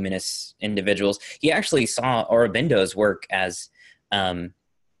two luminous individuals. He actually saw Aurobindo's work as,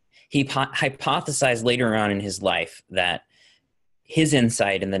 he hypothesized later on in his life that his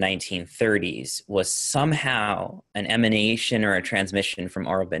insight in the 1930s was somehow an emanation or a transmission from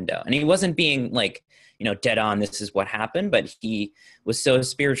Aurobindo. And he wasn't being like, you know, dead on, this is what happened, but he was so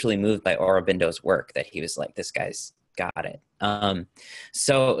spiritually moved by Aurobindo's work that he was like, this guy's got it.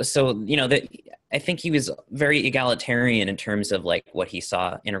 So you know, that I think he was very egalitarian in terms of like what he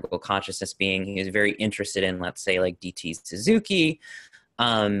saw integral consciousness being. He was very interested in, let's say, like D.T. Suzuki.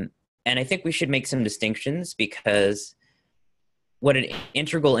 And I think we should make some distinctions, because what an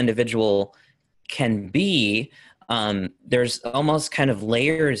integral individual can be there's almost kind of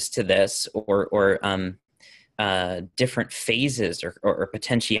layers to this, or different phases or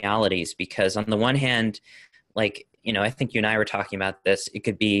potentialities, because on the one hand, like, I think you and I were talking about this, it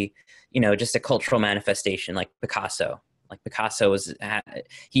could be, just a cultural manifestation, like Picasso. Like Picasso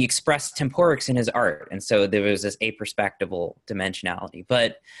he expressed temporics in his art. And so there was this aperspectival dimensionality.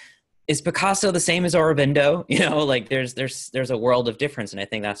 But is Picasso the same as Aurobindo? Like there's a world of difference. And I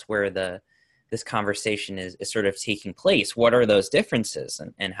think that's where this conversation is sort of taking place. What are those differences,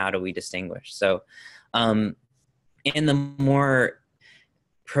 and how do we distinguish? So in the more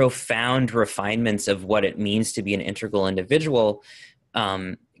profound refinements of what it means to be an integral individual,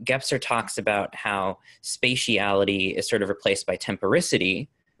 Gebser talks about how spatiality is sort of replaced by temporicity,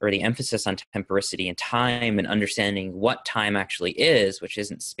 or the emphasis on temporicity and time, and understanding what time actually is, which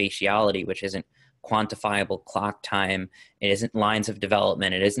isn't spatiality, which isn't quantifiable clock time. It isn't lines of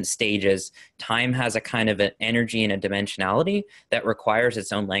development. It isn't stages. Time has a kind of an energy and a dimensionality that requires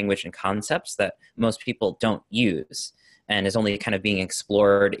its own language and concepts that most people don't use, and is only kind of being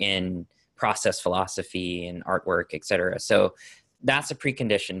explored in process philosophy and artwork, et cetera. So that's a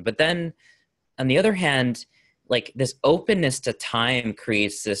precondition. But then on the other hand, like this openness to time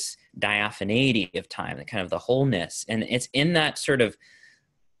creates this diaphaneity of time, the kind of the wholeness. And it's in that sort of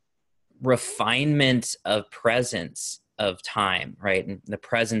refinement of presence of time, right? And the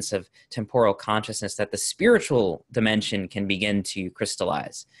presence of temporal consciousness, that the spiritual dimension can begin to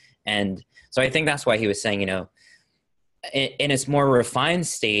crystallize. And so I think that's why he was saying, in its more refined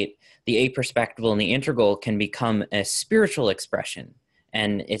state, the aperspectival and the integral can become a spiritual expression,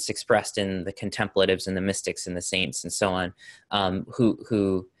 and it's expressed in the contemplatives and the mystics and the saints and so on,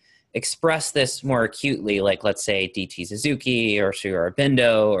 who express this more acutely, like let's say D.T. Suzuki or Sri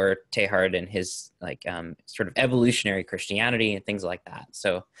Aurobindo or Teilhard and his sort of evolutionary Christianity and things like that.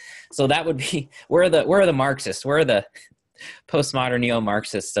 So that would be where are the Marxists, where are the postmodern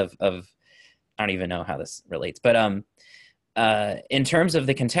neo-Marxists of I don't even know how this relates, but in terms of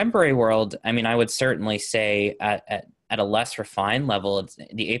the contemporary world, I mean, I would certainly say at a less refined level,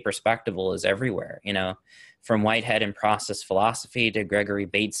 the aperspectival is everywhere, from Whitehead and process philosophy to Gregory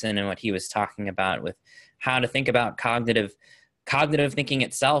Bateson and what he was talking about with how to think about cognitive thinking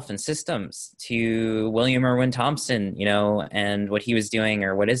itself and systems, to William Irwin Thompson, and what he was doing,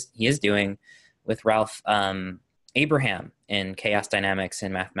 or he is doing with Ralph Abraham in chaos dynamics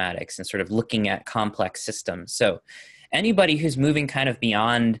and mathematics, and sort of looking at complex systems. So anybody who's moving kind of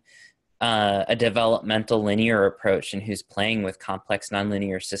beyond a developmental linear approach, and who's playing with complex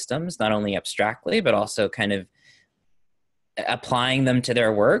nonlinear systems, not only abstractly, but also kind of applying them to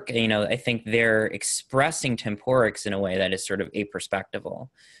their work, I think they're expressing temporics in a way that is sort of aperspectival.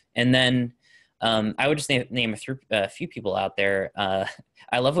 And then I would just name a few people out there.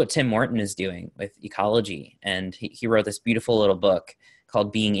 I love what Tim Morton is doing with ecology. And he wrote this beautiful little book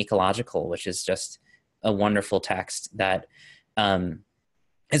called Being Ecological, which is just a wonderful text that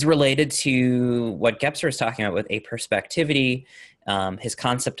is related to what Gebser is talking about with aperspectivity, his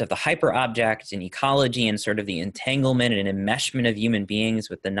concept of the hyperobject in ecology, and sort of the entanglement and enmeshment of human beings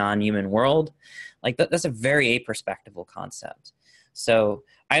with the non-human world. Like that's a very aperspectival concept. So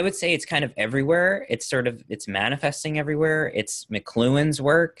I would say it's kind of everywhere. It's manifesting everywhere. It's McLuhan's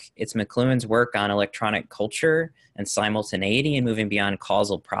work. It's McLuhan's work on electronic culture and simultaneity and moving beyond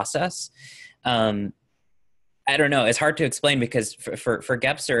causal process. I don't know. It's hard to explain, because for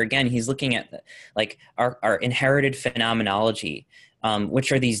Gebser, again, he's looking at like our inherited phenomenology,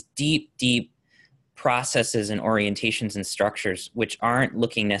 which are these deep processes and orientations and structures, which aren't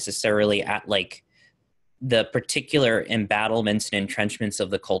looking necessarily at like the particular embattlements and entrenchments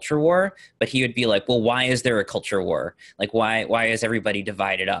of the culture war, but he would be like, well, why is there a culture war? Like, why is everybody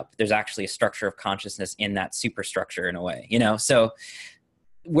divided up? There's actually a structure of consciousness in that superstructure in a way, So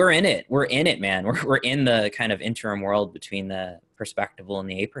we're in it, man. We're in the kind of interim world between the perspectival and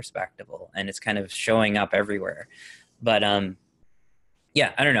the aperspectival, and it's kind of showing up everywhere. But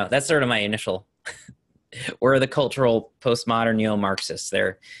yeah, I don't know. That's sort of my initial. We're the cultural postmodern neo-Marxists.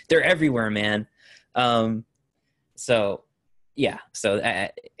 They're everywhere, man. So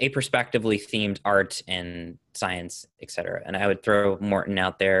aperspectively themed art and science, etc. And I would throw Morton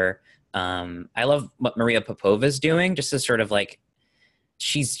out there. I love what Maria Popova is doing, just as sort of like,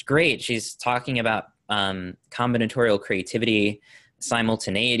 she's great. She's talking about combinatorial creativity,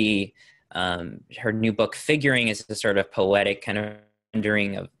 simultaneity. Her new book, Figuring, is a sort of poetic kind of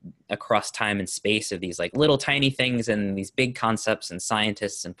rendering of across time and space of these like little tiny things and these big concepts and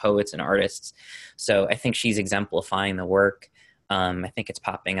scientists and poets and artists. So I think she's exemplifying the work. I think it's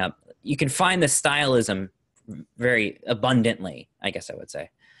popping up. You can find the stylism very abundantly, I guess I would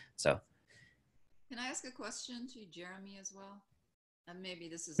say. So Can I ask a question to Jeremy as well? And maybe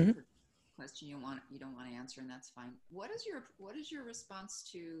this is Mhm. a question you don't want to answer, and that's fine. What is your response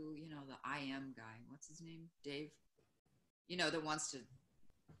to, you know, the I am guy? What's his name? Dave? You know, that wants to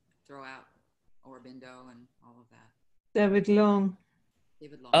throw out Aurobindo and all of that. David Long.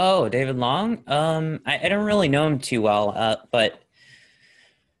 David Long. Oh, David Long. I don't really know him too well, but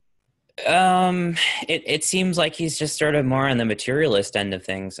it seems like he's just sort of more on the materialist end of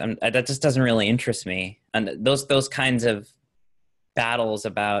things. That just doesn't really interest me. And those kinds of battles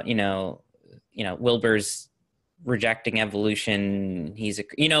about, Wilber's rejecting evolution. He's,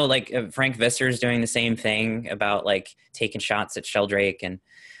 like Frank Visser's doing the same thing about like taking shots at Sheldrake. And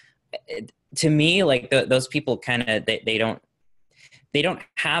to me, like those people kind of, they don't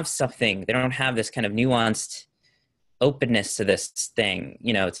have something, they don't have this kind of nuanced openness to this thing,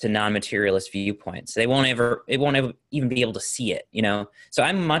 to non-materialist viewpoints. It won't even be able to see it, So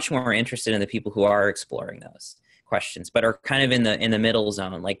I'm much more interested in the people who are exploring those questions, but are kind of in the middle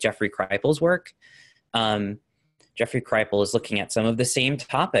zone, like Jeffrey Kripal's work. Jeffrey Kripal is looking at some of the same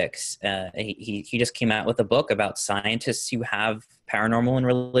topics. He just came out with a book about scientists who have paranormal and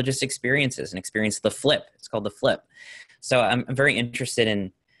religious experiences and experience the flip. It's called The Flip. So I'm very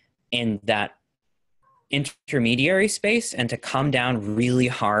interested in that intermediary space, and to come down really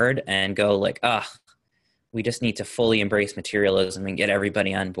hard and go like, we just need to fully embrace materialism and get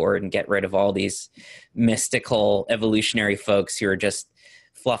everybody on board and get rid of all these mystical evolutionary folks who are just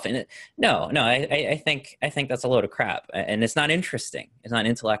fluffing it. No, I think that's a load of crap, and it's not interesting. It's not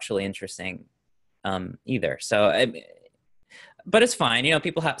intellectually interesting either. So, but it's fine.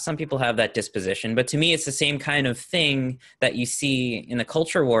 Some people have that disposition, but to me, it's the same kind of thing that you see in the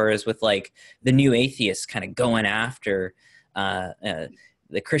culture wars with like the new atheists kind of going after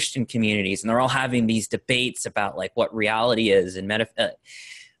the Christian communities, and they're all having these debates about like what reality is and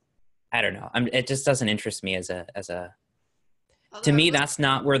I don't know. It just doesn't interest me as a. To me, that's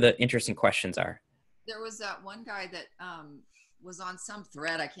not where the interesting questions are. There was that one guy that was on some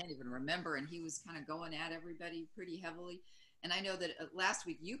thread, I can't even remember, and he was kind of going at everybody pretty heavily. And I know that last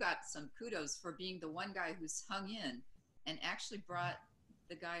week you got some kudos for being the one guy who's hung in and actually brought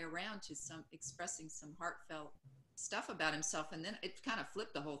the guy around to expressing some heartfelt stuff about himself. And then it kind of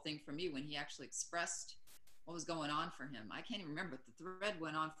flipped the whole thing for me when he actually expressed what was going on for him. I can't even remember, but the thread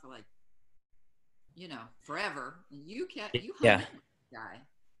went on for like, forever. And you hung in with the guy,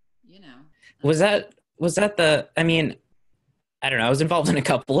 Was that I don't know. I was involved in a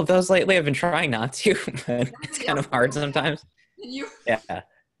couple of those lately. I've been trying not to, but it's kind of hard sometimes. And you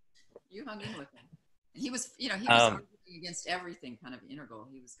hung in with him. And he was arguing against everything kind of integral.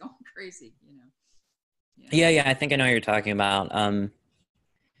 He was going crazy, Yeah. I think I know what you're talking about. I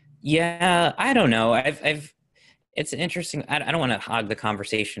don't know. It's interesting. I don't want to hog the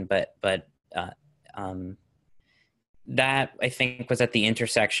conversation, but that I think was at the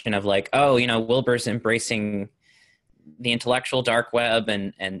intersection of like, Wilber's embracing the intellectual dark web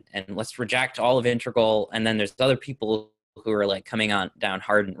and let's reject all of integral. And then there's other people who are like coming on down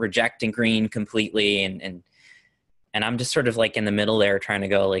hard and rejecting green completely. And I'm just sort of like in the middle there trying to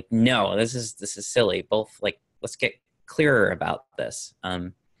go like, no, this is silly. Both like, let's get clearer about this.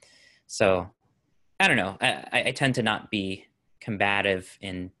 So I don't know. I tend to not be combative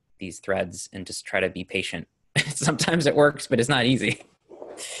in these threads and just try to be patient. Sometimes it works, but it's not easy.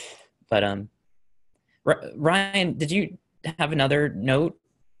 But, Ryan, did you have another note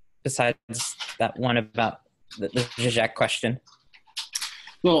besides that one about the Zizek question?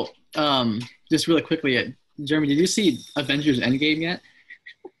 Well, just really quickly, Jeremy, did you see Avengers Endgame yet?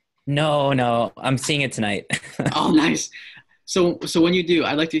 No, I'm seeing it tonight. Oh, nice. So when you do,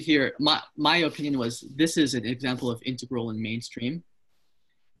 I'd like to hear, my opinion was this is an example of integral and mainstream.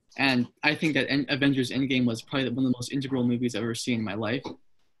 And I think that Avengers Endgame was probably one of the most integral movies I've ever seen in my life.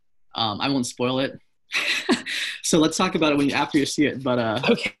 I won't spoil it. So let's talk about it after you see it. But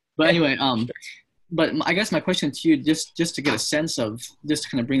okay. But anyway, but I guess my question to you, just to get a sense of, just to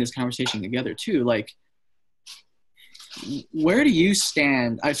kind of bring this conversation together too, like, where do you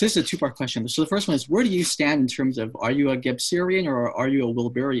stand? So this is a two-part question. So the first one is, where do you stand in terms of, are you a Gebserian or are you a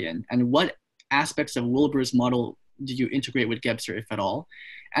Wilberian? And what aspects of Wilber's model do you integrate with Gebser, if at all?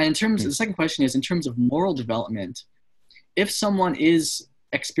 And in terms, the second question is, in terms of moral development, if someone is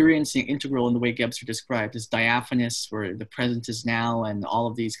experiencing integral in the way Gebser described, as diaphanous, where the present is now, and all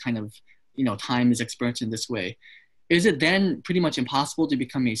of these kind of, time is experienced in this way, is it then pretty much impossible to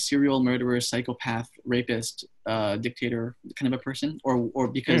become a serial murderer, psychopath, rapist, dictator kind of a person? Or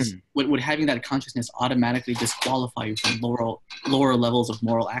because would having that consciousness automatically disqualify you from lower levels of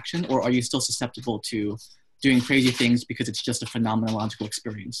moral action? Or are you still susceptible to doing crazy things because it's just a phenomenological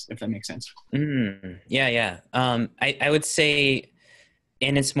experience, if that makes sense. Yeah. I would say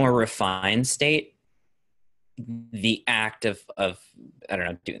in its more refined state, the act of I don't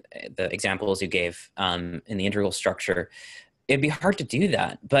know, the examples you gave in the integral structure, it'd be hard to do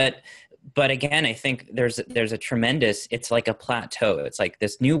that. But again, I think there's a tremendous, it's like a plateau. It's like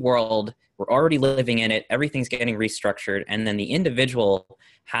this new world, we're already living in it, everything's getting restructured, and then the individual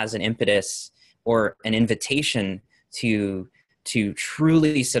has an impetus or an invitation to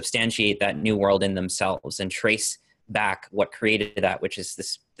truly substantiate that new world in themselves and trace back what created that, which is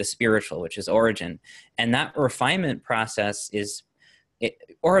the spiritual, which is origin. And that refinement process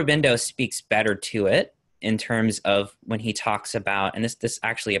Aurobindo speaks better to it in terms of when he talks about, and this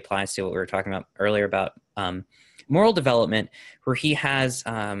actually applies to what we were talking about earlier about moral development, where he has,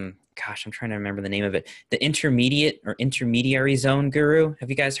 I'm trying to remember the name of it, the intermediary zone guru. Have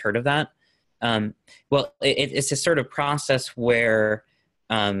you guys heard of that? Well, it's a sort of process where,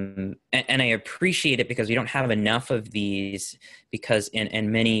 and I appreciate it because we don't have enough of these, because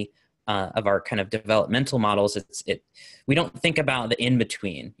in many of our kind of developmental models, we don't think about the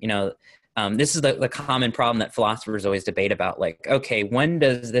in-between, this is the common problem that philosophers always debate about, like, okay, when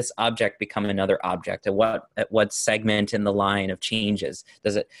does this object become another object? At what segment in the line of changes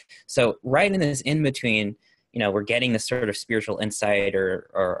does it? So right in this in-between, we're getting this sort of spiritual insight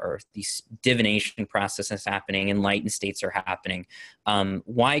or these divination processes happening, enlightened states are happening.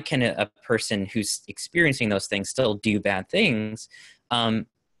 Why can a person who's experiencing those things still do bad things?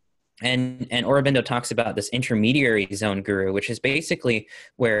 And Aurobindo talks about this intermediary zone guru, which is basically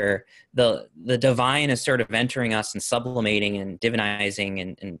where the divine is sort of entering us and sublimating and divinizing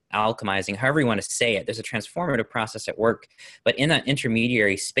and alchemizing, however you want to say it. There's a transformative process at work. But in that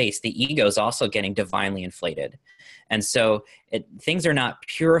intermediary space, the ego is also getting divinely inflated. And so things are not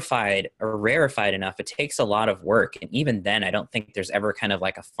purified or rarefied enough. It takes a lot of work. And even then, I don't think there's ever kind of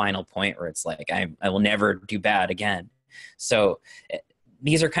like a final point where it's like, I will never do bad again. So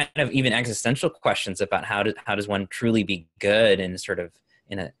these are kind of even existential questions about how does one truly be good, and sort of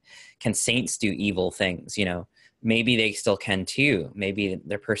can saints do evil things? Maybe they still can too. Maybe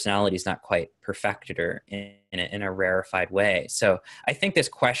their personality is not quite perfected or in a rarefied way. So I think this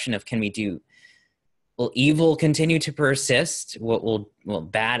question of will evil continue to persist? Will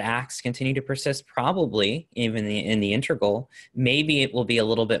bad acts continue to persist? Probably, even in the integral. Maybe it will be a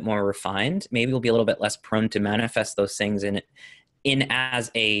little bit more refined. Maybe we'll be a little bit less prone to manifest those things in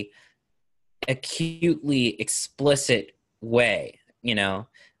as a acutely explicit way.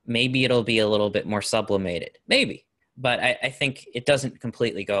 Maybe it'll be a little bit more sublimated, maybe, but I think it doesn't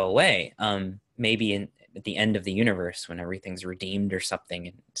completely go away. Maybe at the end of the universe, when everything's redeemed or something,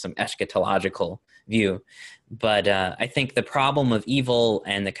 in some eschatological view. But I think the problem of evil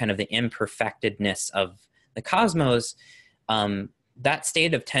and the kind of the imperfectedness of the cosmos, that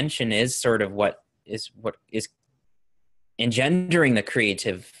state of tension is sort of what is engendering the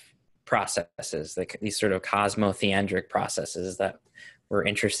creative processes, these sort of cosmotheandric processes that we're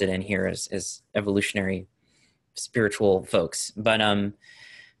interested in here as evolutionary spiritual folks. But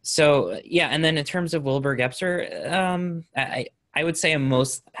so yeah, and then in terms of Wilber Gebser, I would say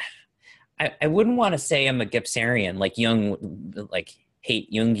I wouldn't want to say I'm a Gebserian, like Jung, like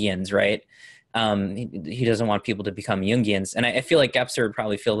hate Jungians, right? He doesn't want people to become Jungians, and I feel like Gebser would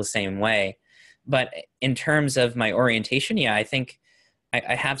probably feel the same way. But in terms of my orientation, yeah, I think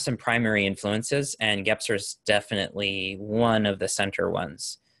I have some primary influences, and Gebser's definitely one of the center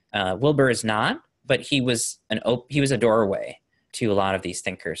ones. Wilber is not, but he was a doorway to a lot of these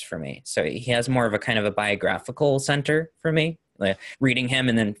thinkers for me. So he has more of a kind of a biographical center for me, like reading him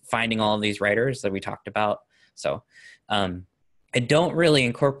and then finding all of these writers that we talked about. So I don't really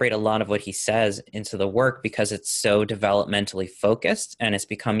incorporate a lot of what he says into the work because it's so developmentally focused, and it's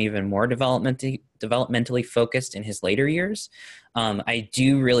become even more developmentally focused in his later years. I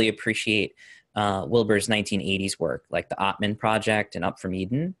do really appreciate Wilber's 1980s work, like the Ottman Project and Up from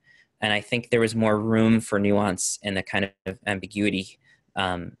Eden. And I think there was more room for nuance and the kind of ambiguity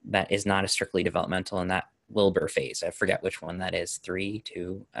that is not as strictly developmental in that Wilber phase. I forget which one that is, 3,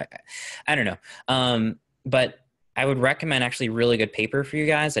 2, I don't know. But I would recommend actually a really good paper for you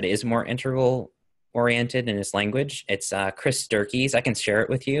guys that is more integral oriented in its language. It's Chris Sturkey's, I can share it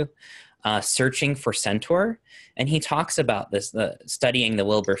with you, Searching for Centaur. And he talks about this, studying the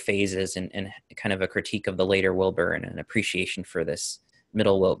Wilber phases and kind of a critique of the later Wilber and an appreciation for this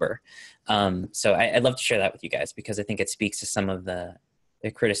middle Wilber. So I'd love to share that with you guys because I think it speaks to some of the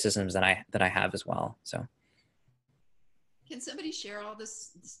criticisms that I have as well. So. Can somebody share all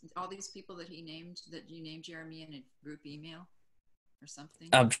these people that you named, Jeremy, in a group email? or something?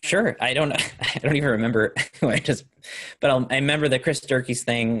 Sure. I don't even remember. I remember the Chris Durkee's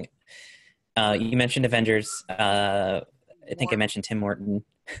thing. You mentioned Avengers. I think I mentioned Tim Morton.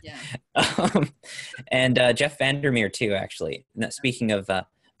 Yeah. And Jeff Vandermeer too, actually. Now, speaking of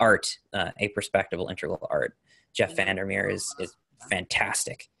art, a perspectival integral art, Jeff Vandermeer is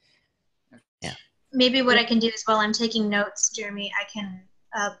fantastic. Yeah. Maybe what I can do is while I'm taking notes, Jeremy, I can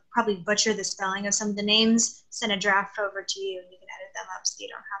probably butcher the spelling of some of the names, send a draft over to you, and you can edit them up so you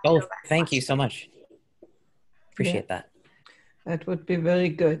don't have to go back. Thank you so much. Appreciate that. That would be very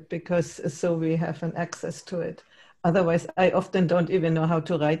good, because so we have an access to it. Otherwise, I often don't even know how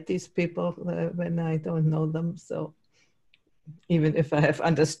to write these people when I don't know them. So even if I have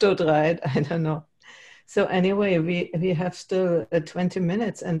understood right, I don't know. So anyway, we have still 20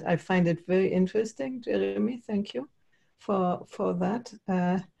 minutes, and I find it very interesting, Jeremy. Thank you for that.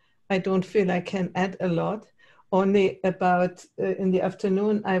 I don't feel I can add a lot. Only about in the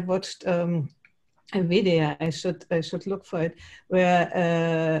afternoon, I watched a video. I should look for it,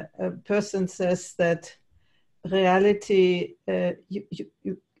 where a person says that reality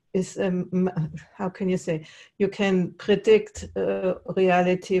is how can you say, you can predict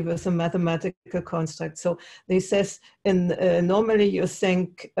reality with a mathematical construct. So he says, normally you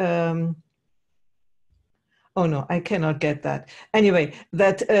think, oh no, I cannot get that. Anyway,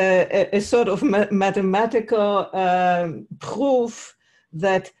 that a sort of mathematical proof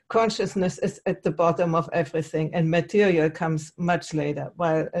that consciousness is at the bottom of everything and material comes much later.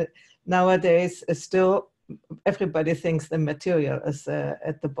 While nowadays still everybody thinks the material is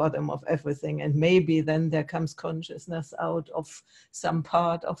at the bottom of everything, and maybe then there comes consciousness out of some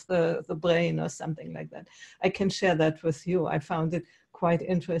part of the brain or something like that. I can share that with you. I found it quite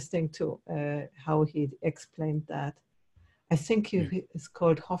interesting too, how he explained that. I think he is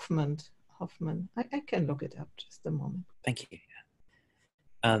called Hoffman. I can look it up just a moment. Thank you.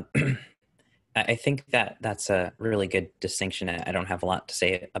 I think that's a really good distinction. I don't have a lot to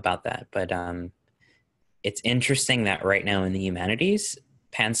say about that, but it's interesting that right now in the humanities,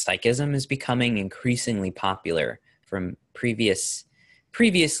 panpsychism is becoming increasingly popular from previously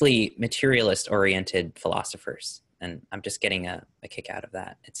materialist-oriented philosophers. And I'm just getting a kick out of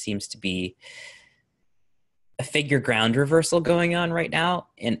that. It seems to be a figure ground reversal going on right now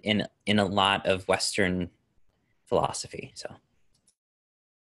in a lot of Western philosophy. So,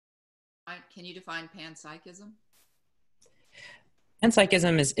 can you define panpsychism?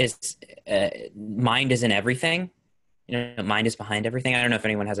 Panpsychism is mind is in everything. Mind is behind everything. I don't know if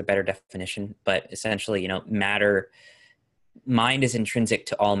anyone has a better definition, but essentially, mind is intrinsic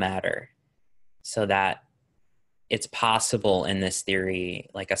to all matter, so that it's possible in this theory,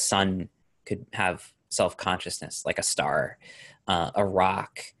 like a sun could have self-consciousness, like a star, a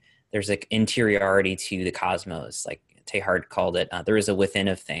rock. There's like interiority to the cosmos, like Teilhard called it. There is a within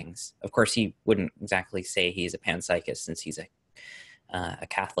of things. Of course, he wouldn't exactly say he's a panpsychist since he's a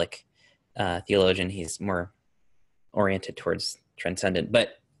Catholic theologian. He's more oriented towards transcendent.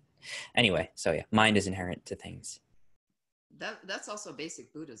 But anyway, so yeah, mind is inherent to things. That's also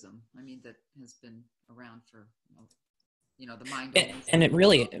basic Buddhism. I mean, that has been around for, the mind. And it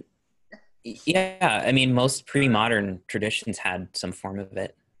really, yeah, I mean, most pre-modern traditions had some form of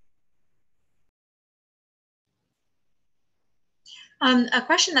it. A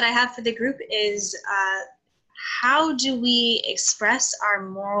question that I have for the group is, how do we express our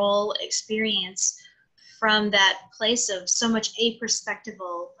moral experience from that place of so much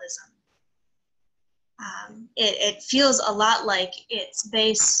aperspectivalism? It feels a lot like it's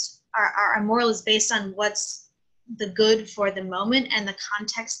based, our moral is based on what's the good for the moment and the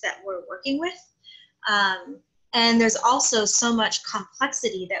context that we're working with. And there's also so much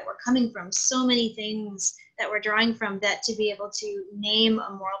complexity that we're coming from, so many things that we're drawing from, that to be able to name a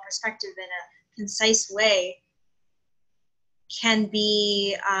moral perspective in a concise way can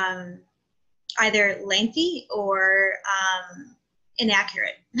be either lengthy or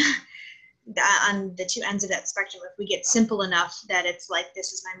inaccurate on the two ends of that spectrum. If we get simple enough that it's like,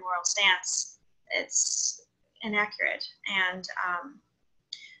 this is my moral stance, it's inaccurate. And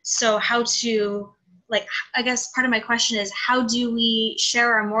so how to, I guess part of my question is, how do we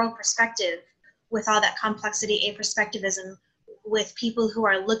share our moral perspective with all that complexity, aperspectivism, with people who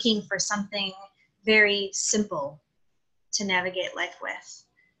are looking for something very simple to navigate life with,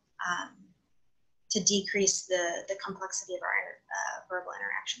 to decrease the complexity of our verbal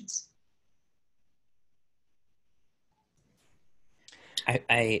interactions?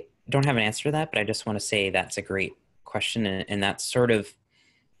 I don't have an answer to that, but I just want to say that's a great question. And that's sort of,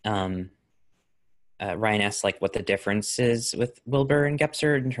 Ryan asked what the difference is with Wilber and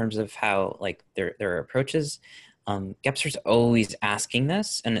Gebser in terms of how their approaches. Gebser's always asking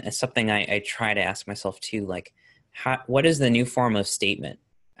this, and it's something I try to ask myself too, like, what is the new form of statement?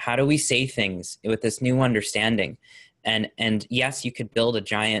 How do we say things with this new understanding? And yes, you could build a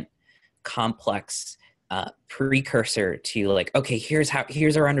giant complex precursor to like, okay, here's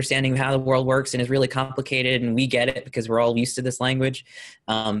our understanding of how the world works, and it's really complicated, and we get it because we're all used to this language.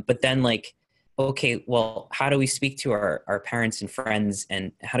 But then like, okay, well, how do we speak to our parents and friends,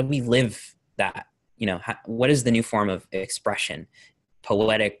 and how do we live that? You know, what is the new form of expression,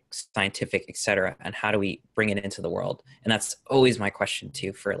 poetic, scientific, etc., and how do we bring it into the world? And that's always my question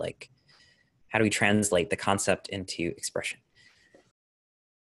too, for like, how do we translate the concept into expression? I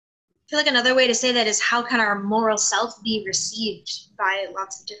feel like another way to say that is, how can our moral self be received by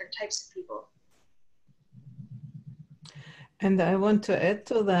lots of different types of people? And I want to add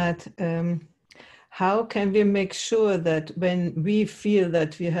to that, how can we make sure that when we feel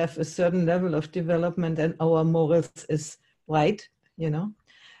that we have a certain level of development and our morals is right, you know,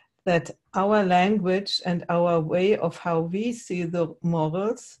 that our language and our way of how we see the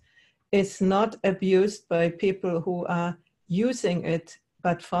morals is not abused by people who are using it,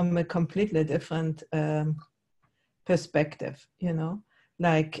 but from a completely different perspective, you know,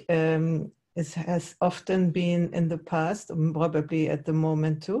 like it has often been in the past, probably at the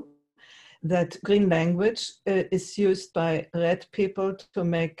moment too, that green language is used by red people to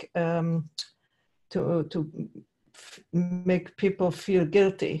make make people feel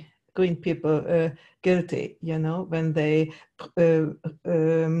guilty, green people guilty, you know, when they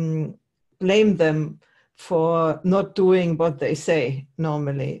blame them for not doing what they say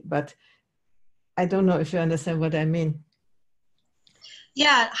normally. But I don't know if you understand what I mean.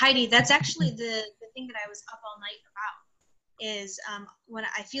 Yeah, Heidi, that's actually the thing that I was up all night about, is when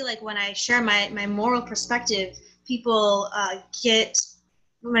I feel like when I share my moral perspective, people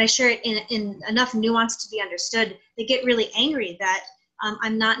when I share it in enough nuance to be understood, they get really angry that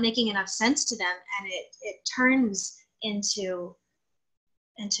I'm not making enough sense to them, and it turns into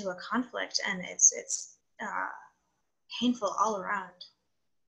a conflict, and it's painful all around.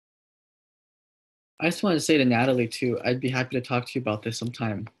 I just wanted to say to Natalie too, I'd be happy to talk to you about this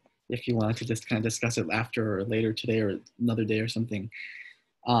sometime if you wanted to just kind of discuss it after or later today or another day or something.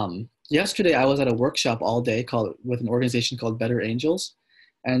 Yesterday I was at a workshop all day with an organization called Better Angels,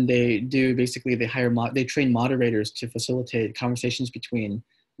 and they do basically they train moderators to facilitate conversations between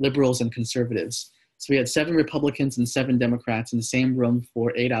liberals and conservatives. So we had 7 Republicans and 7 Democrats in the same room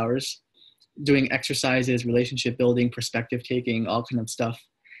for 8 hours, doing exercises, relationship building, perspective taking, all kind of stuff.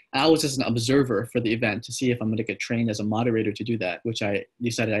 I was just an observer for the event to see if I'm going to get trained as a moderator to do that, which I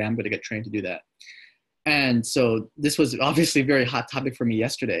decided I am going to get trained to do that. And so this was obviously a very hot topic for me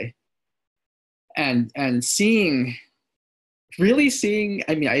yesterday. And really seeing,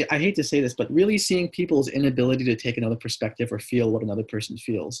 I mean, I hate to say this, but really seeing people's inability to take another perspective or feel what another person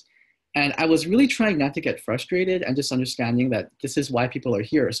feels. And I was really trying not to get frustrated and just understanding that this is why people are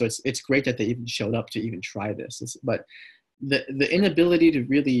here. So it's great that they even showed up to even try this. But the inability to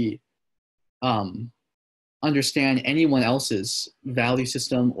really understand anyone else's value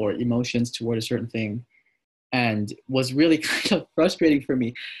system or emotions toward a certain thing, and was really kind of frustrating for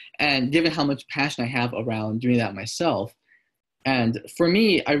me. And given how much passion I have around doing that myself, and for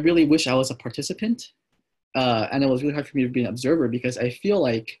me, I really wish I was a participant, and it was really hard for me to be an observer, because I feel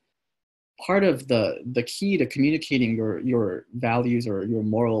like part of the key to communicating your values or your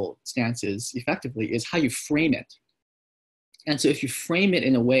moral stances effectively is how you frame it. And so if you frame it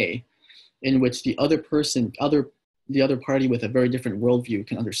in a way in which the other party with a very different worldview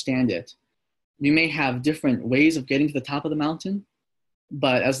can understand it, you may have different ways of getting to the top of the mountain,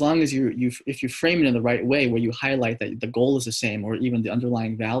 but as long as if you frame it in the right way, where you highlight that the goal is the same, or even the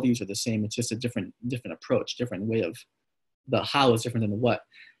underlying values are the same, it's just a different approach, different way of the how is different than the what,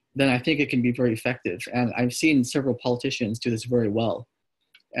 then I think it can be very effective. And I've seen several politicians do this very well,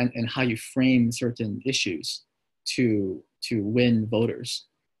 and how you frame certain issues to win voters.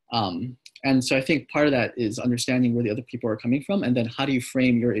 And so I think part of that is understanding where the other people are coming from, and then how do you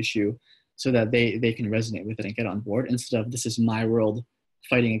frame your issue so that they can resonate with it and get on board, instead of this is my world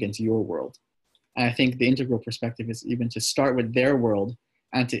fighting against your world. And I think the integral perspective is even to start with their world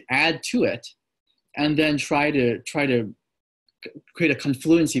and to add to it, and then try to create a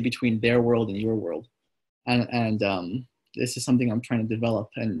confluency between their world and your world. And this is something I'm trying to develop.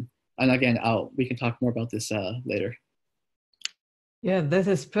 And again, we can talk more about this later. Yeah, that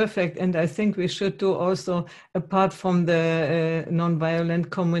is perfect. And I think we should do also, apart from the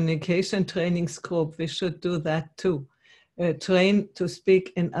nonviolent communication trainings group, we should do that too. Train to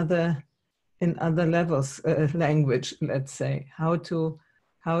speak in other levels language, let's say, how to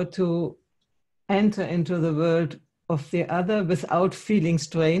enter into the world of the other without feeling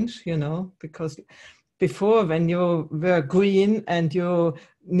strange, you know, because before, when you were green and you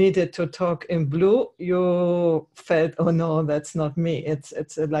needed to talk in blue, you felt, oh no, that's not me.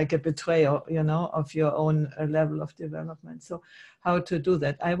 It's like a betrayal, you know, of your own level of development. So how to do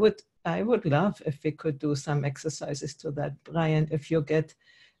that? I would love if we could do some exercises to that, Brian, if you get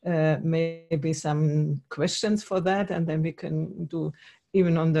maybe some questions for that, and then we can do,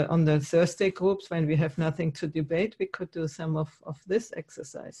 even on the Thursday groups when we have nothing to debate, we could do some of this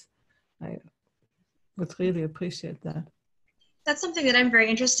exercise. I would really appreciate that. That's something that I'm very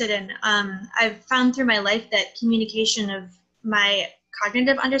interested in. I've found through my life that communication of my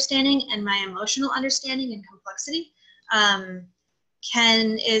cognitive understanding and my emotional understanding and complexity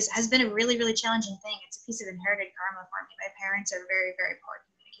has been a really, really challenging thing. It's a piece of inherited karma for me. My parents are very, very poor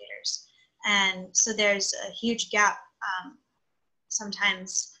communicators. And so there's a huge gap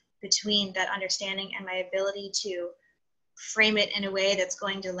sometimes between that understanding and my ability to frame it in a way that's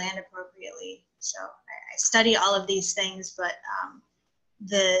going to land appropriately. So I study all of these things, but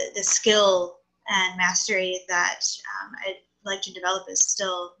the skill and mastery that I'd like to develop is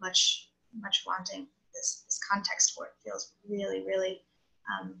still much wanting. This context for it feels really, really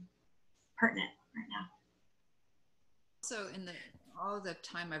pertinent right now. So in all the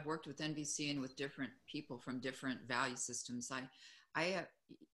time I've worked with NVC and with different people from different value systems,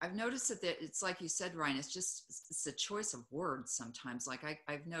 I've noticed that it's like you said, Ryan, it's a choice of words sometimes. Like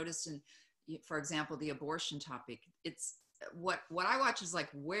I've noticed for example, the abortion topic, it's what I watch is like,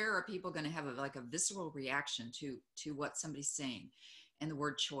 where are people going to have a visceral reaction to what somebody's saying? And the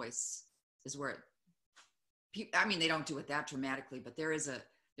word choice is where I mean, they don't do it that dramatically, but there's a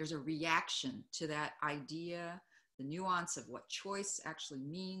reaction to that idea, the nuance of what choice actually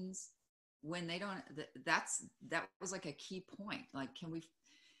means when they don't, that was like a key point. Like,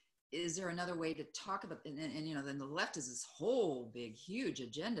 is there another way to talk about, and you know, then the left is this whole big, huge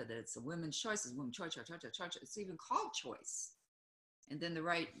agenda that it's a women's choice, it's even called choice. And then the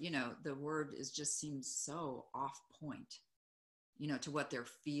right, you know, the word just seems so off point, you know, to what they're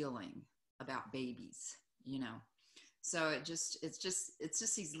feeling about babies, you know. So it's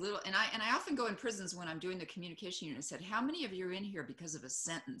just these little, and I often go in prisons when I'm doing the communication unit and said, how many of you are in here because of a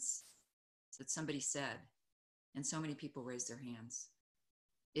sentence that somebody said? And so many people raise their hands.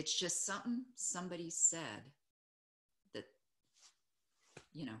 It's just something somebody said that,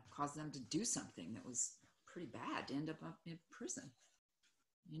 you know, caused them to do something that was pretty bad, to end up in prison,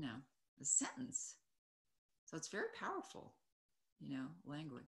 you know, a sentence. So it's very powerful, you know,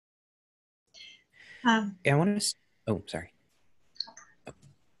 language. Yeah, I want to, oh, sorry.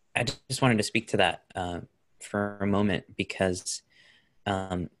 I just wanted to speak to that for a moment, because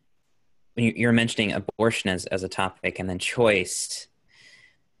when you're mentioning abortion as a topic, and then choice,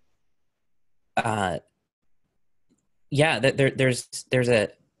 yeah, there's a,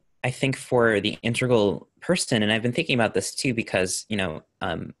 I think for the integral person, and I've been thinking about this too, because, you know,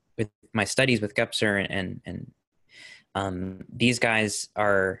 with my studies with Gebser and these guys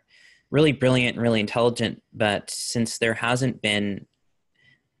are really brilliant and really intelligent, but since there hasn't been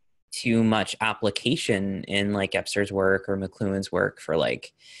too much application in like Gebser's work or McLuhan's work for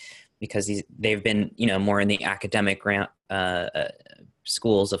like, because they've been, you know, more in the academic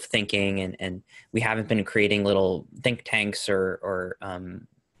schools of thinking, and we haven't been creating little think tanks or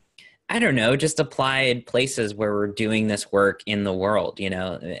I don't know, just applied places where we're doing this work in the world. You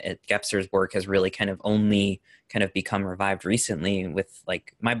know, Gebser's work has really kind of only kind of become revived recently with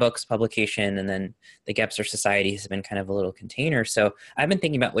like my book's publication, and then the Gebser Society has been kind of a little container. So I've been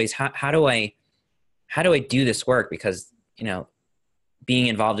thinking about ways, how do I do this work? Because, you know, being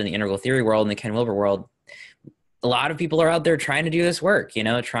involved in the integral theory world and the Ken Wilber world, a lot of people are out there trying to do this work, you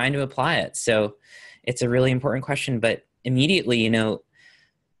know, trying to apply it. So it's a really important question. But immediately, you know,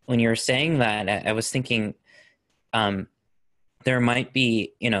 when you're saying that, I was thinking there might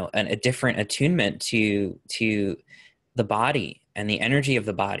be, you know, a different attunement to the body and the energy of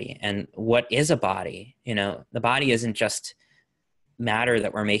the body, and what is a body. You know, the body isn't just matter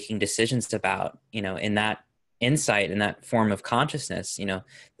that we're making decisions about, you know, in that insight, in that form of consciousness. You know,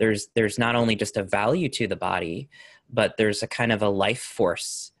 there's not only just a value to the body, but there's a kind of a life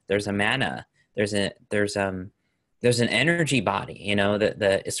force. There's a mana. There's an energy body. You know,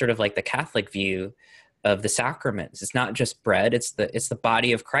 it's sort of like the Catholic view of the sacraments. It's not just bread. It's the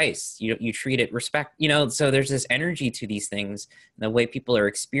body of Christ. You treat it respect. You know, so there's this energy to these things. The way people are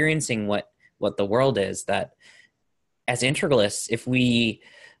experiencing what the world is. That as integralists, if we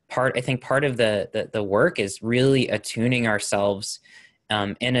I think part of the work is really attuning ourselves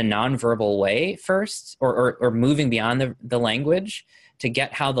in a nonverbal way first, or moving beyond the language to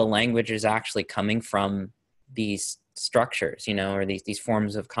get how the language is actually coming from these structures, you know, or these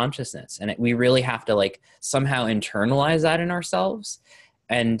forms of consciousness. And we really have to like somehow internalize that in ourselves.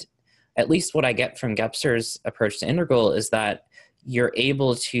 And at least what I get from Gebser's approach to integral is that you're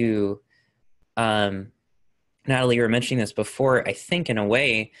able to, Natalie, you were mentioning this before, I think in a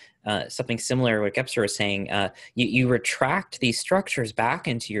way, something similar to what Gebser was saying, you retract these structures back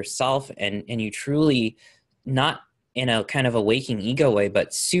into yourself, and you truly, not in a kind of a waking ego way,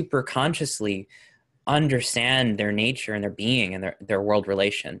 but super consciously understand their nature and their being and their world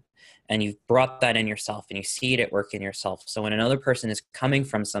relation. And you've brought that in yourself, and you see it at work in yourself. So when another person is coming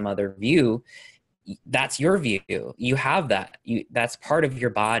from some other view, that's your view. You have that. That's part of your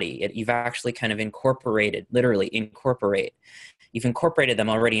body. You've actually kind of incorporated, literally incorporate. You've incorporated them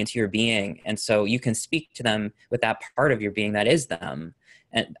already into your being. And so you can speak to them with that part of your being that is them.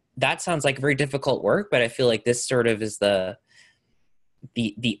 And that sounds like very difficult work, but I feel like this sort of is the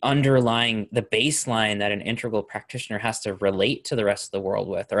underlying, the baseline that an integral practitioner has to relate to the rest of the world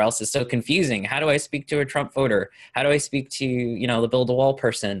with, or else it's so confusing. How do I speak to a Trump voter? How do I speak to, you know, the build a wall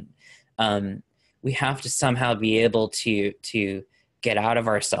person? We have to somehow be able to get out of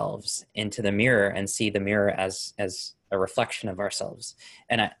ourselves into the mirror and see the mirror as a reflection of ourselves.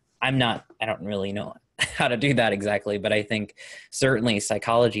 And I don't really know how to do that exactly, but I think certainly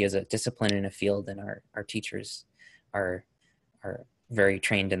psychology is a discipline in a field, and our teachers are very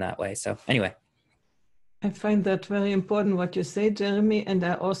trained in that way. So anyway. I find that very important what you say, Jeremy, and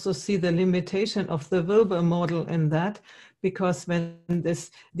I also see the limitation of the Wilber model in that, because when this,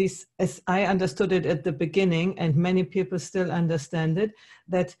 as I understood it at the beginning, and many people still understand it,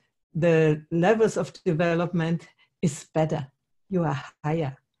 that the levels of development is better. You are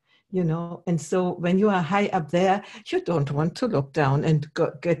higher, you know, and so when you are high up there, you don't want to look down and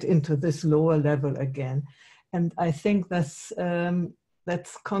get into this lower level again. And I think that's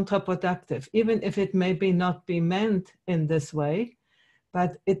counterproductive, even if it maybe not be meant in this way,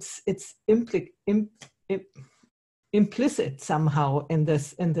 but it's implicit somehow in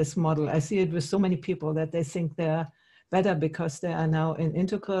this model. I see it with so many people that they think they're better because they are now in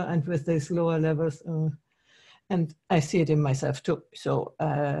integral and with these lower levels, and I see it in myself too. So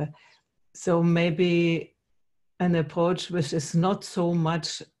so maybe an approach which is not so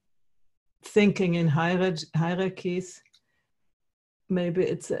much thinking in hierarchies. Maybe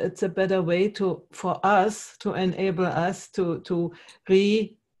it's a better way for us to enable us to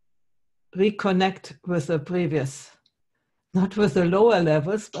reconnect with the previous, not with the lower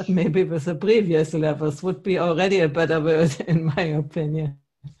levels, but maybe with the previous levels would be already a better word, in my opinion.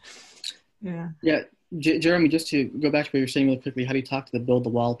 Yeah. Yeah, Jeremy, just to go back to what you were saying really quickly, how do you talk to the build the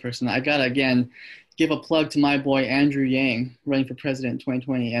wall person? I gotta again give a plug to my boy Andrew Yang, running for president in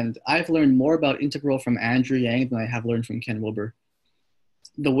 2020, and I've learned more about integral from Andrew Yang than I have learned from Ken Wilber.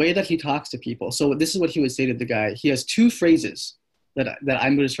 The way that he talks to people. So this is what he would say to the guy. He has two phrases that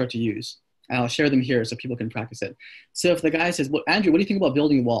I'm going to start to use, and I'll share them here so people can practice it. So if the guy says, well, Andrew, what do you think about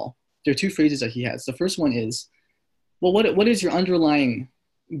building a wall? There are two phrases that he has. The first one is, well, what is your underlying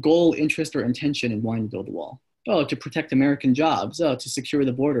goal, interest, or intention in wanting to build a wall? Oh, to protect American jobs. Oh, to secure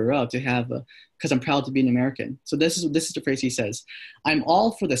the border. Oh, to have, because I'm proud to be an American. So this is the phrase he says. I'm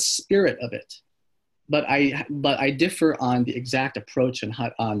all for the spirit of it, but I differ on the exact approach and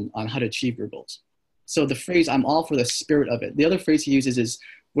on how to achieve your goals. So the phrase, I'm all for the spirit of it. The other phrase he uses is,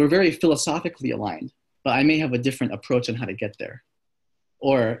 we're very philosophically aligned, but I may have a different approach on how to get there.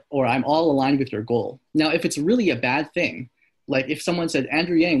 Or I'm all aligned with your goal. Now, if it's really a bad thing, like if someone said,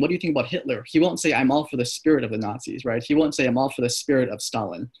 Andrew Yang, what do you think about Hitler? He won't say, I'm all for the spirit of the Nazis, right? He won't say, I'm all for the spirit of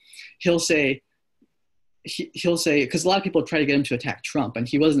Stalin. He'll say, because a lot of people try to get him to attack Trump, and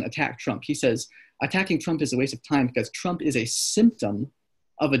he doesn't attack Trump. He says, attacking Trump is a waste of time because Trump is a symptom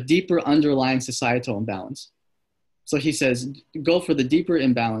of a deeper underlying societal imbalance. So he says, go for the deeper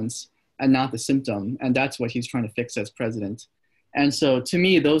imbalance and not the symptom. And that's what he's trying to fix as president. And so to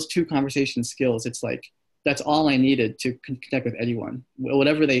me, those two conversation skills, it's like, that's all I needed to connect with anyone.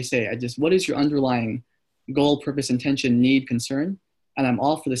 Whatever they say, what is your underlying goal, purpose, intention, need, concern? And I'm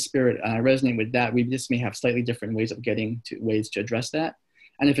all for the spirit, and I resonate with that. We just may have slightly different ways to address that.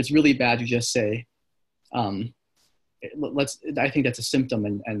 And if it's really bad, you just say, I think that's a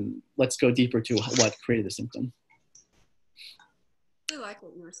symptom, and let's go deeper to what created the symptom. I really like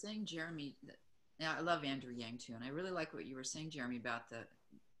what you were saying, Jeremy. Yeah, I love Andrew Yang too, and I really like what you were saying, Jeremy, about the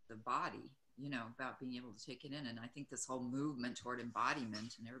body, you know, about being able to take it in. And I think this whole movement toward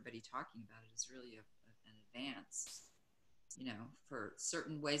embodiment and everybody talking about it is really an advance, you know, for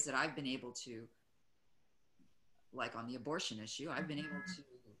certain ways that I've been able to, like on the abortion issue, I've been able to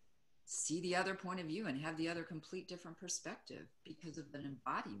see the other point of view and have the other complete different perspective because of an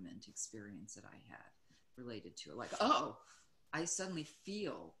embodiment experience that I had related to it. Like, oh, I suddenly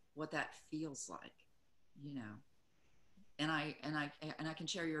feel what that feels like, you know, and I can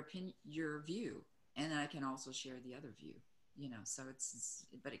share your opinion, your view, and I can also share the other view, you know, so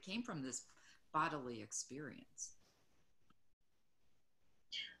but it came from this bodily experience.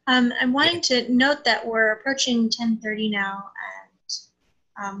 I'm wanting to note that we're approaching 10:30 now, and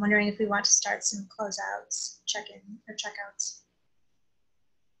I'm wondering if we want to start some closeouts, check-in or checkouts.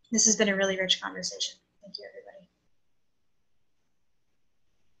 This has been a really rich conversation. Thank you, everybody.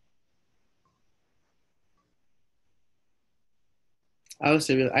 I would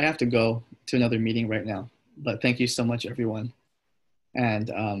say I have to go to another meeting right now, but thank you so much, everyone. And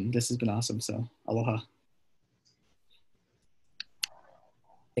this has been awesome. So aloha.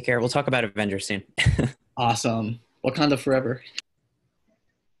 Take care. We'll talk about Avengers soon. Awesome. Wakanda forever.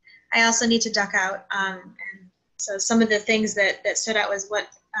 I also need to duck out. And so some of the things that stood out was what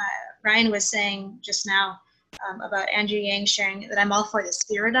Ryan was saying just now about Andrew Yang sharing that I'm all for the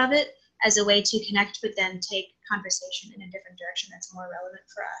spirit of it as a way to connect, but then take conversation in a different direction that's more relevant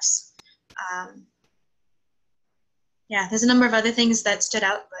for us. Yeah, there's a number of other things that stood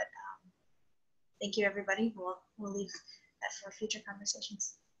out, but thank you, everybody. We'll leave that for future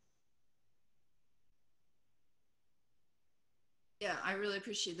conversations. Yeah, I really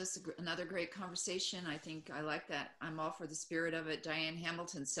appreciate this. Another great conversation. I think I like that. I'm all for the spirit of it. Diane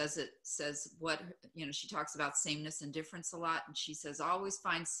Hamilton says what, you know, she talks about sameness and difference a lot. And she says, always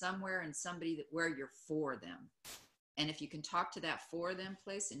find somewhere and somebody where you're for them. And if you can talk to that for them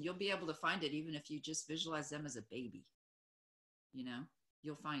place, and you'll be able to find it, even if you just visualize them as a baby, you know,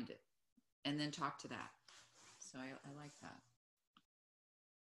 you'll find it and then talk to that. So I like that.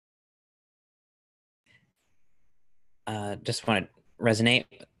 Just want to resonate.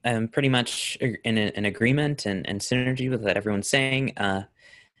 I'm pretty much in agreement and synergy with what everyone's saying.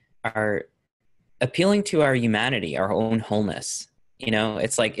 Are appealing to our humanity, our own wholeness. You know,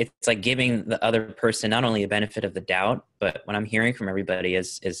 it's like giving the other person not only the benefit of the doubt, but what I'm hearing from everybody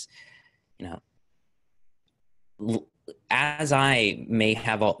is you know, as I may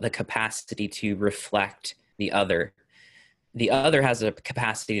have all the capacity to reflect the other has a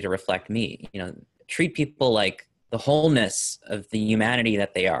capacity to reflect me. You know, treat people like the wholeness of the humanity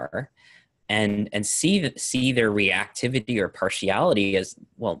that they are, and see their reactivity or partiality as,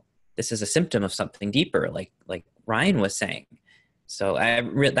 well, this is a symptom of something deeper, like Ryan was saying. So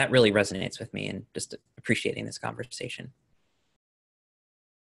that really resonates with me, and just appreciating this conversation.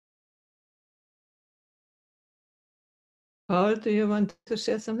 Paul, do you want to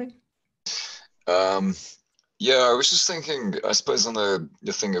share something? Yeah, I was just thinking, I suppose, on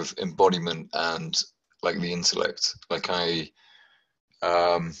the thing of embodiment and like the intellect. Like I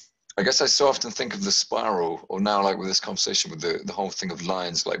guess I so often think of the spiral, or now like with this conversation with the whole thing of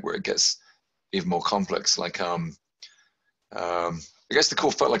lines, like where it gets even more complex. Like I guess the call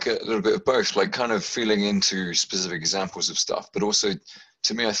felt like a little bit of both, like kind of feeling into specific examples of stuff, but also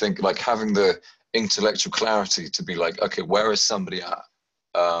to me, I think like having the intellectual clarity to be like, okay, where is somebody at?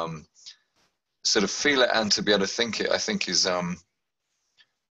 Sort of feel it and to be able to think it, I think is I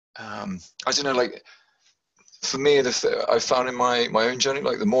don't know, like for me, I found in my own journey,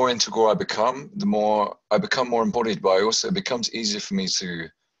 like the more integral I become, the more I become more embodied, but it becomes easier for me to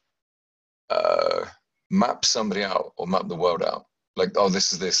map somebody out or map the world out. Like, oh,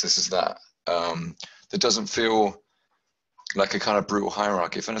 this is this is that. That doesn't feel like a kind of brutal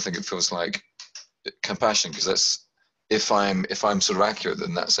hierarchy. If anything, it feels like compassion, because that's if I'm sort of accurate,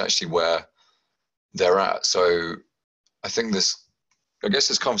 then that's actually where they're at. So I think I guess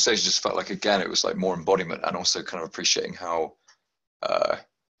this conversation just felt like, again, it was like more embodiment, and also kind of appreciating how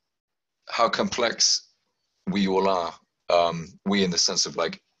complex we all are. We in the sense of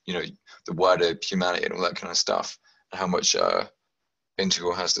like, you know, the wider humanity and all that kind of stuff, and how much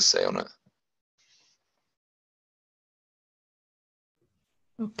Integral has to say on it.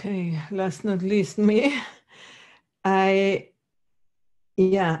 Okay, last not least me. I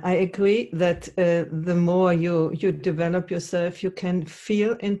agree that the more you develop yourself, you can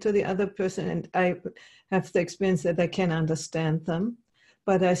feel into the other person, and I have the experience that I can understand them,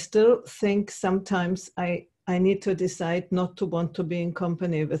 but I still think sometimes I need to decide not to want to be in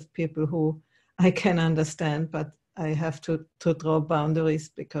company with people who I can understand, but I have to draw boundaries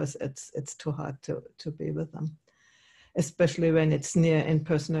because it's too hard to be with them, especially when it's near in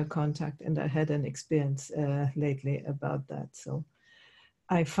personal contact, and I had an experience lately about that. So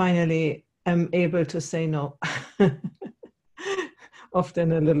I finally am able to say no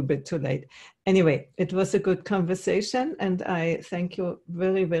often a little bit too late. Anyway, it was a good conversation, and I thank you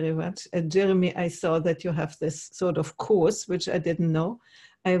very, very much. Jeremy, I saw that you have this sort of course, which I didn't know.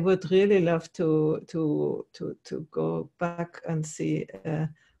 I would really love to go back and see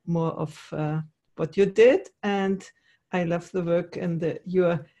more of what you did, and I love the work and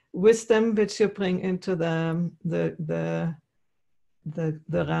your wisdom which you bring into the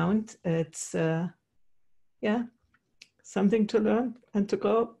round. It's yeah, something to learn and to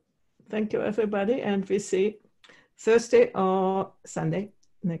grow. Thank you, everybody, and we see Thursday or Sunday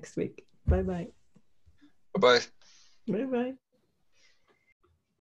next week. Bye bye. Bye bye. Bye bye.